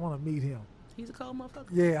 I want to meet him. He's a cold motherfucker.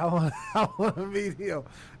 Yeah, I want to meet him.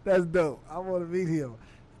 That's dope. I want to meet him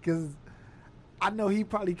because I know he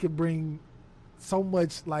probably could bring so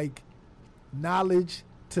much like knowledge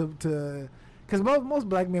to because most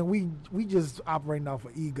black men we just operating off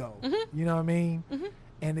of ego. Mm-hmm. You know what I mean? Mm-hmm.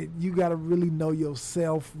 And you got to really know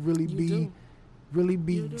yourself, really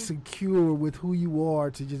be secure with who you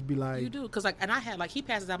are to just be like. You do, because he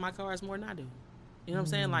passes out my cards more than I do. You know what I'm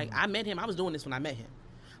saying? Like, I met him. I was doing this when I met him.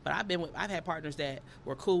 But I've had partners that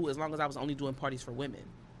were cool as long as I was only doing parties for women.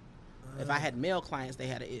 If I had male clients, they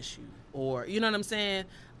had an issue. Or, you know what I'm saying?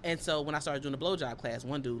 And so when I started doing the blowjob class,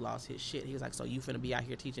 one dude lost his shit. He was like, so you finna be out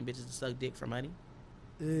here teaching bitches to suck dick for money?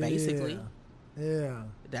 Yeah. Basically. Yeah.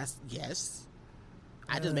 That's, yes.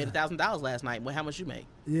 I just made $1,000 last night. Well, how much you make?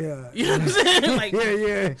 Yeah. You know what I'm saying? Like,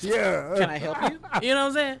 yeah. Can I help you? You know what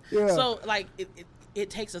I'm saying? Yeah. So, like, it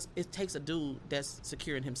takes a dude that's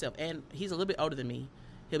secure in himself. And he's a little bit older than me.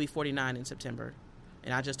 He'll be 49 in September,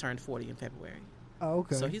 and I just turned 40 in February. Oh,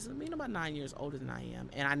 okay. So he's about 9 years older than I am,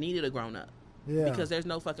 and I needed a grown-up. Yeah. Because there's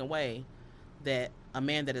no fucking way that a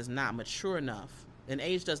man that is not mature enough, and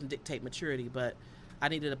age doesn't dictate maturity, but I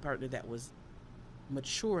needed a partner that was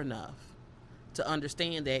mature enough to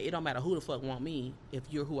understand that it don't matter who the fuck want me. If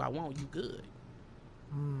you're who I want, you good.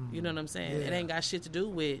 You know what I'm saying? Yeah. It ain't got shit to do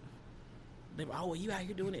with, oh, well, you out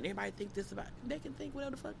here doing it. Everybody think this about. They can think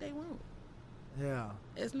whatever the fuck they want. Yeah.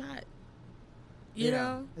 It's not. You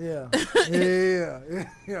know? Yeah. Yeah.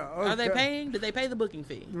 Okay. Are they paying? Did they pay the booking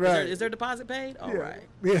fee? Right. Is their deposit paid? All right.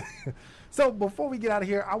 Yeah. So before we get out of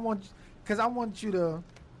here, I want you to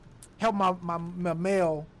help my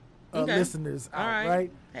male Okay. listeners out, All right.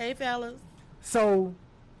 right? Hey, fellas. So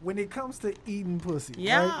when it comes to eating pussy,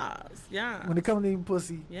 Yes. right? Yeah. When it comes to eating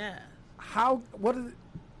pussy, Yeah. what is it?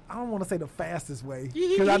 I don't want to say the fastest way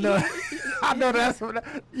because I know that's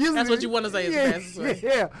what you want to say is the fastest way.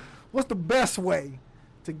 Yeah. What's the best way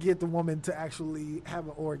to get the woman to actually have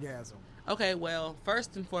an orgasm? Okay, well,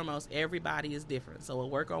 first and foremost, everybody is different. So what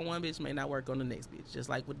work on one bitch may not work on the next bitch. Just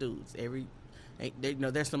like with dudes,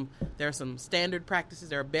 there's some standard practices,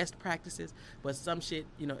 there are best practices, but some shit,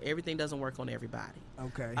 everything doesn't work on everybody.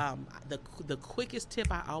 Okay. The quickest tip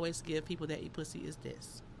I always give people that eat pussy is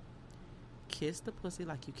this: kiss the pussy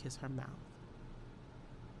like you kiss her mouth.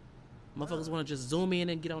 Motherfuckers want to just zoom in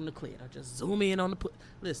and get on the clit, or just zoom in on the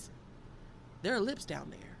listen. There are lips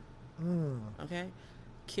down there. Okay,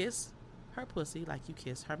 kiss her pussy like you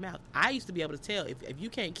kiss her mouth. I used to be able to tell if you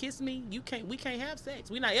can't kiss me, we can't have sex.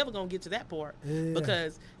 We're not ever gonna get to that part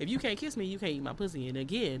because if you can't kiss me, you can't eat my pussy. And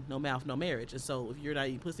again, no mouth, no marriage. And so if you're not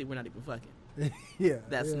eating pussy, we're not even fucking.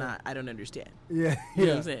 That's not. I don't understand. Yeah, you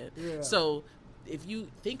know what I'm saying. Yeah. So if you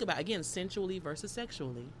think about again sensually versus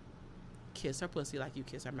sexually, kiss her pussy like you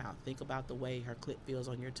kiss her mouth. Think about the way her clit feels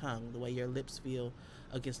on your tongue, the way your lips feel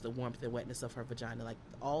against the warmth and wetness of her vagina, like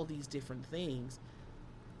all these different things.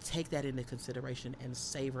 Take that into consideration and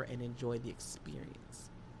savor and enjoy the experience.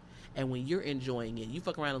 And when you're enjoying it, you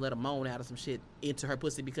fuck around and let a moan out of some shit into her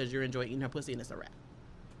pussy because you're enjoying eating her pussy, and it's a wrap.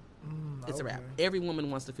 It's a wrap. Every woman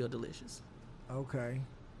wants to feel delicious. Okay.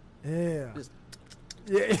 Yeah. Just,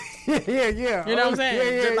 yeah. Yeah. you know what I'm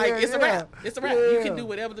saying? Yeah, Just like it's a wrap. It's a wrap. Yeah. You can do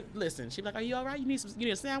whatever. Listen, she be like, "Are you all right? You need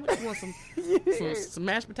a sandwich? You want some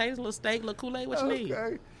mashed potatoes, a little steak, a little Kool-Aid? What you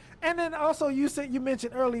need?" And then also you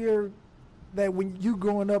mentioned earlier that when you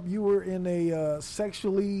growing up, you were in a sex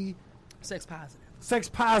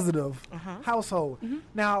positive household. Mm-hmm.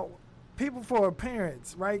 Now, people for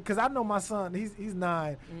parents, right? Because I know my son, he's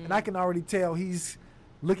 9, and I can already tell he's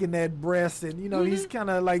looking at breasts, and he's kind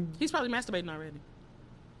of like he's probably masturbating already.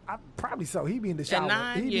 Probably so. He be in the shower.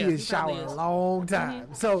 At 9, he be in the shower a long time.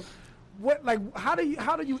 Mm-hmm. So, how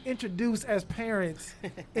do you introduce as parents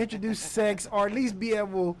introduce sex, or at least be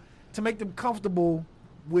able to make them comfortable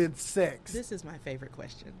with sex? This is my favorite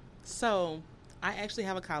question. So I actually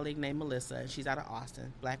have a colleague named Melissa, and she's out of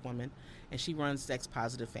Austin, black woman, and she runs Sex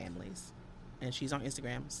Positive Families. And she's on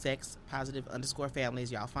Instagram,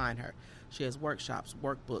 sex_families. Y'all find her. She has workshops,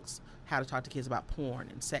 workbooks, how to talk to kids about porn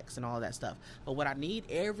and sex and all that stuff. But what I need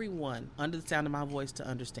everyone under the sound of my voice to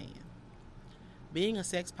understand, being a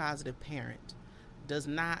sex positive parent does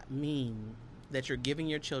not mean that you're giving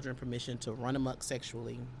your children permission to run amok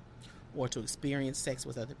sexually or to experience sex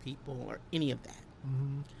with other people or any of that.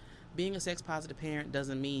 Mm-hmm. Being a sex positive parent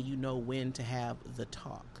doesn't mean you know when to have the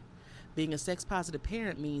talk. Being a sex positive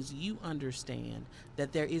parent means you understand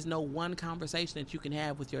that there is no one conversation that you can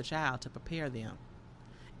have with your child to prepare them.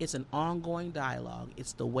 It's an ongoing dialogue.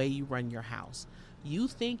 It's the way you run your house. You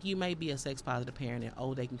think you may be a sex positive parent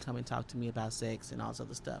and they can come and talk to me about sex and all this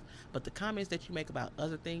other stuff. But the comments that you make about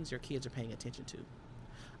other things your kids are paying attention to.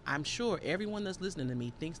 I'm sure everyone that's listening to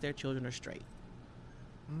me thinks their children are straight.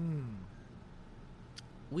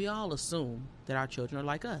 We all assume that our children are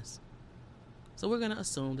like us. So we're going to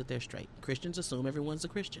assume that they're straight. Christians assume everyone's a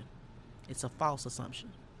Christian. It's a false assumption.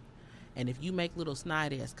 And if you make little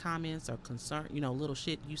snide-ass comments or little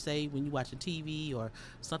shit you say when you watch a TV or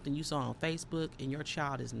something you saw on Facebook and your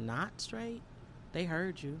child is not straight, they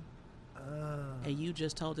heard you. And you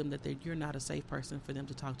just told them that you're not a safe person for them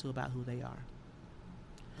to talk to about who they are.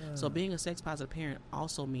 So being a sex-positive parent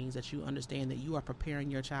also means that you understand that you are preparing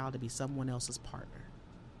your child to be someone else's partner.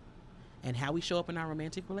 And how we show up in our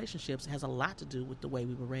romantic relationships has a lot to do with the way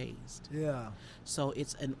we were raised. Yeah. So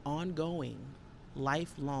it's an ongoing,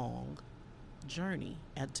 lifelong journey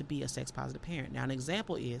to be a sex-positive parent. Now, an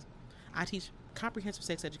example is I teach comprehensive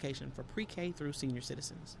sex education for pre-K through senior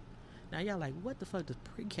citizens. Now, y'all like, what the fuck does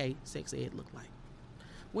pre-K sex ed look like?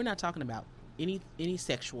 We're not talking about any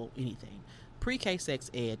sexual anything. Pre-K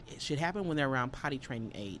sex ed should happen when they're around potty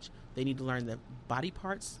training age. They need to learn the body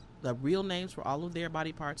parts, the real names for all of their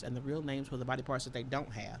body parts, and the real names for the body parts that they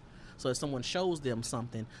don't have. So if someone shows them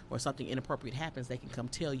something or something inappropriate happens, they can come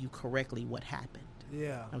tell you correctly what happened.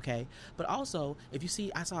 Yeah. Okay. But also, if you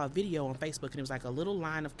see, I saw a video on Facebook and it was like a little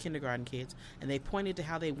line of kindergarten kids and they pointed to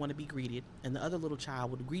how they want to be greeted, and the other little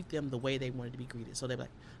child would greet them the way they wanted to be greeted. So they'd be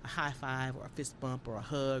like a high five or a fist bump or a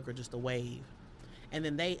hug or just a wave. And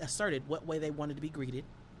then they asserted what way they wanted to be greeted,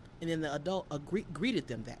 and then the adult greeted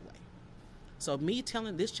them that way. So me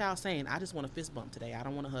telling this child saying, I just want a fist bump today, I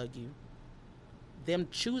don't want to hug you, them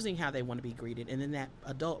choosing how they want to be greeted, and then that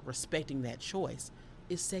adult respecting that choice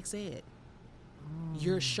is sex ed.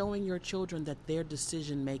 You're showing your children that their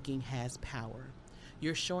decision making has power.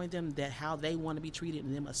 You're showing them that how they want to be treated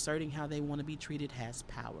and them asserting how they want to be treated has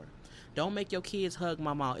power. Don't make your kids hug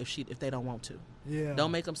mama if they don't want to. Yeah.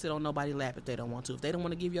 Don't make them sit on nobody's lap if they don't want to. If they don't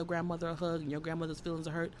want to give your grandmother a hug and your grandmother's feelings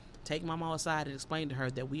are hurt, take mama aside and explain to her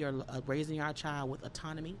that we are raising our child with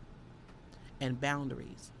autonomy and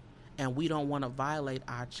boundaries. And we don't want to violate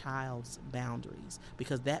our child's boundaries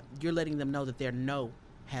because that you're letting them know that their no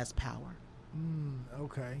has power.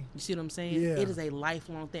 Okay. You see what I'm saying? Yeah. It is a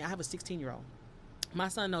lifelong thing. I have a 16-year-old. My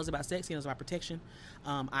son knows about sex. He knows about protection.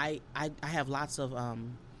 I have lots of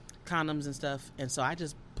condoms and stuff, and so I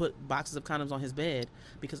just put boxes of condoms on his bed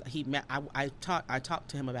because I talked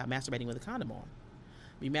to him about masturbating with a condom on.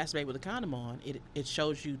 When you masturbate with a condom on, it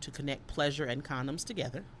shows you to connect pleasure and condoms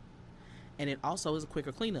together, and it also is a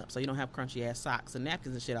quicker cleanup, so you don't have crunchy ass socks and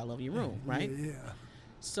napkins and shit all over your room, right? Yeah.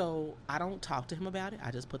 So I don't talk to him about it.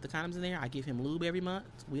 I just put the condoms in there. I give him lube every month.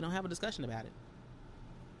 We don't have a discussion about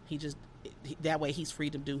it. That way he's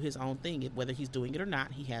free to do his own thing. Whether he's doing it or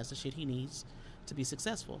not, he has the shit he needs to be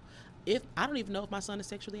successful. If I don't even know if my son is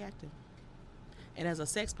sexually active. And as a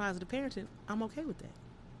sex positive parent, I'm okay with that.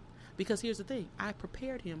 Because here's the thing. I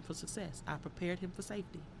prepared him for success. I prepared him for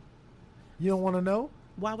safety. You don't want to know?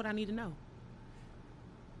 Why would I need to know?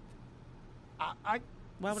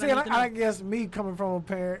 Why would See, I need to know? I guess me coming from a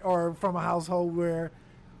parent or from a household where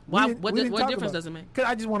What difference does it make? Because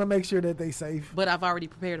I just want to make sure that they safe. But I've already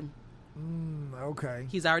prepared him. Okay.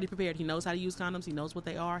 He's already prepared. He knows how to use condoms. He knows what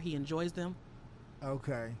they are. He enjoys them.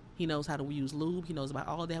 Okay. He knows how to use lube. He knows about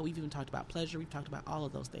all of that. We've even talked about pleasure. We've talked about all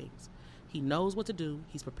of those things. He knows what to do.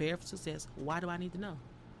 He's prepared for success. Why do I need to know?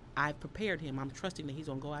 I've prepared him. I'm trusting that he's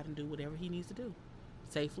going to go out and do whatever he needs to do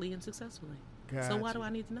safely and successfully. So why do I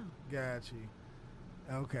need to know? Got you.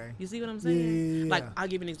 Okay. You see what I'm saying? Yeah. Like, I'll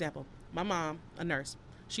give you an example. My mom, a nurse,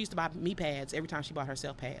 she used to buy me pads every time she bought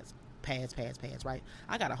herself pads. Pads, right?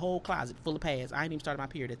 I got a whole closet full of pads. I ain't even started my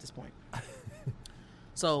period at this point.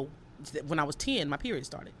 So, when I was 10, my period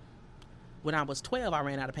started. When I was 12, I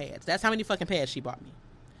ran out of pads. That's how many fucking pads she bought me.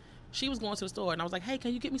 She was going to the store, and I was like, hey,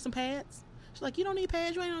 can you get me some pads? She's like, you don't need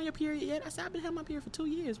pads. You ain't on your period yet. I said, I've been having my period for 2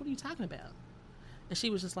 years. What are you talking about? And she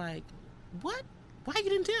was just like, what? Why you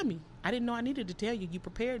didn't tell me? I didn't know I needed to tell you. You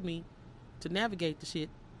prepared me to navigate the shit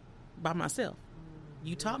by myself.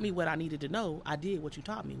 You taught me what I needed to know. I did what you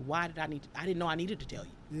taught me. Why did I didn't know I needed to tell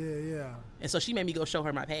you. Yeah. And so she made me go show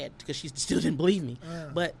her my pad because she still didn't believe me.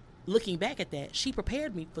 But looking back at that, she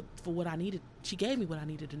prepared me for what I needed. She gave me what I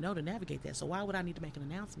needed to know to navigate that. So why would I need to make an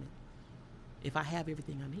announcement if I have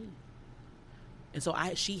everything I need? And so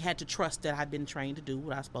she had to trust that I've been trained to do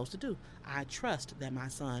what I'm supposed to do. I trust that my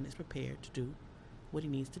son is prepared to do what he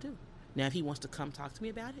needs to do. Now, if he wants to come talk to me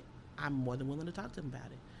about it, I'm more than willing to talk to him about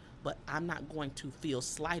it. But I'm not going to feel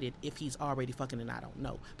slighted if he's already fucking and I don't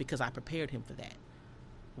know, because I prepared him for that.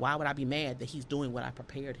 Why would I be mad that he's doing what I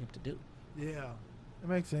prepared him to do? Yeah. It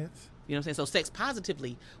makes sense. You know what I'm saying? So sex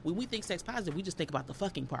positively, when we think sex positive, we just think about the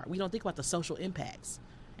fucking part. We don't think about the social impacts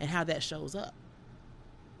and how that shows up.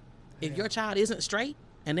 If your child isn't straight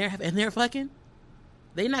and they're fucking,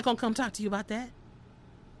 they're not going to come talk to you about that.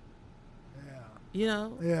 Yeah. You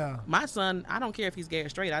know? Yeah. My son, I don't care if he's gay or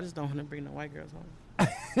straight. I just don't want to bring no white girls home.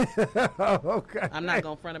 Okay. I'm not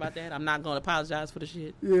going to front about that. I'm not going to apologize for the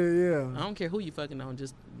shit. Yeah. I don't care who you fucking on.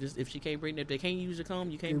 Just if she can't bring, if they can't use your comb,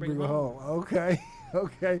 you can't bring her them home. Okay.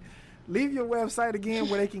 Okay. Leave your website again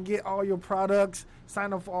where they can get all your products,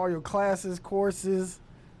 sign up for all your classes, courses.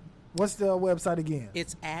 What's the website again?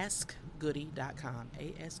 It's askgoody.com.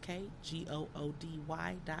 ASKGOODY.com.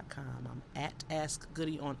 I'm at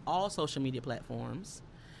askgoody on all social media platforms.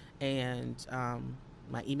 And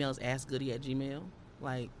my email is askgoody@gmail.com.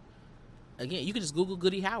 Like, again, you can just Google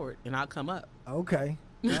Goody Howard and I'll come up. Okay.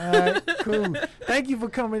 All right, cool. Thank you for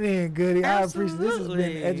coming in, Goody. Absolutely. I appreciate this.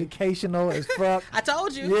 Has been educational as fuck. I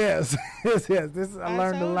told you. Yes. I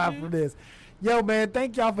learned a lot from this. Yo, man,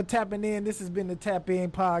 thank y'all for tapping in. This has been the Tap In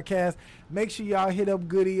Podcast. Make sure y'all hit up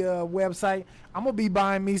Goody website. I'm going to be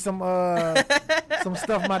buying me some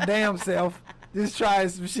stuff my damn self. Just try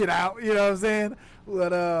some shit out. You know what I'm saying?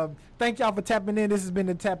 But thank y'all for tapping in. This has been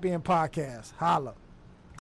the Tap In Podcast. Holla.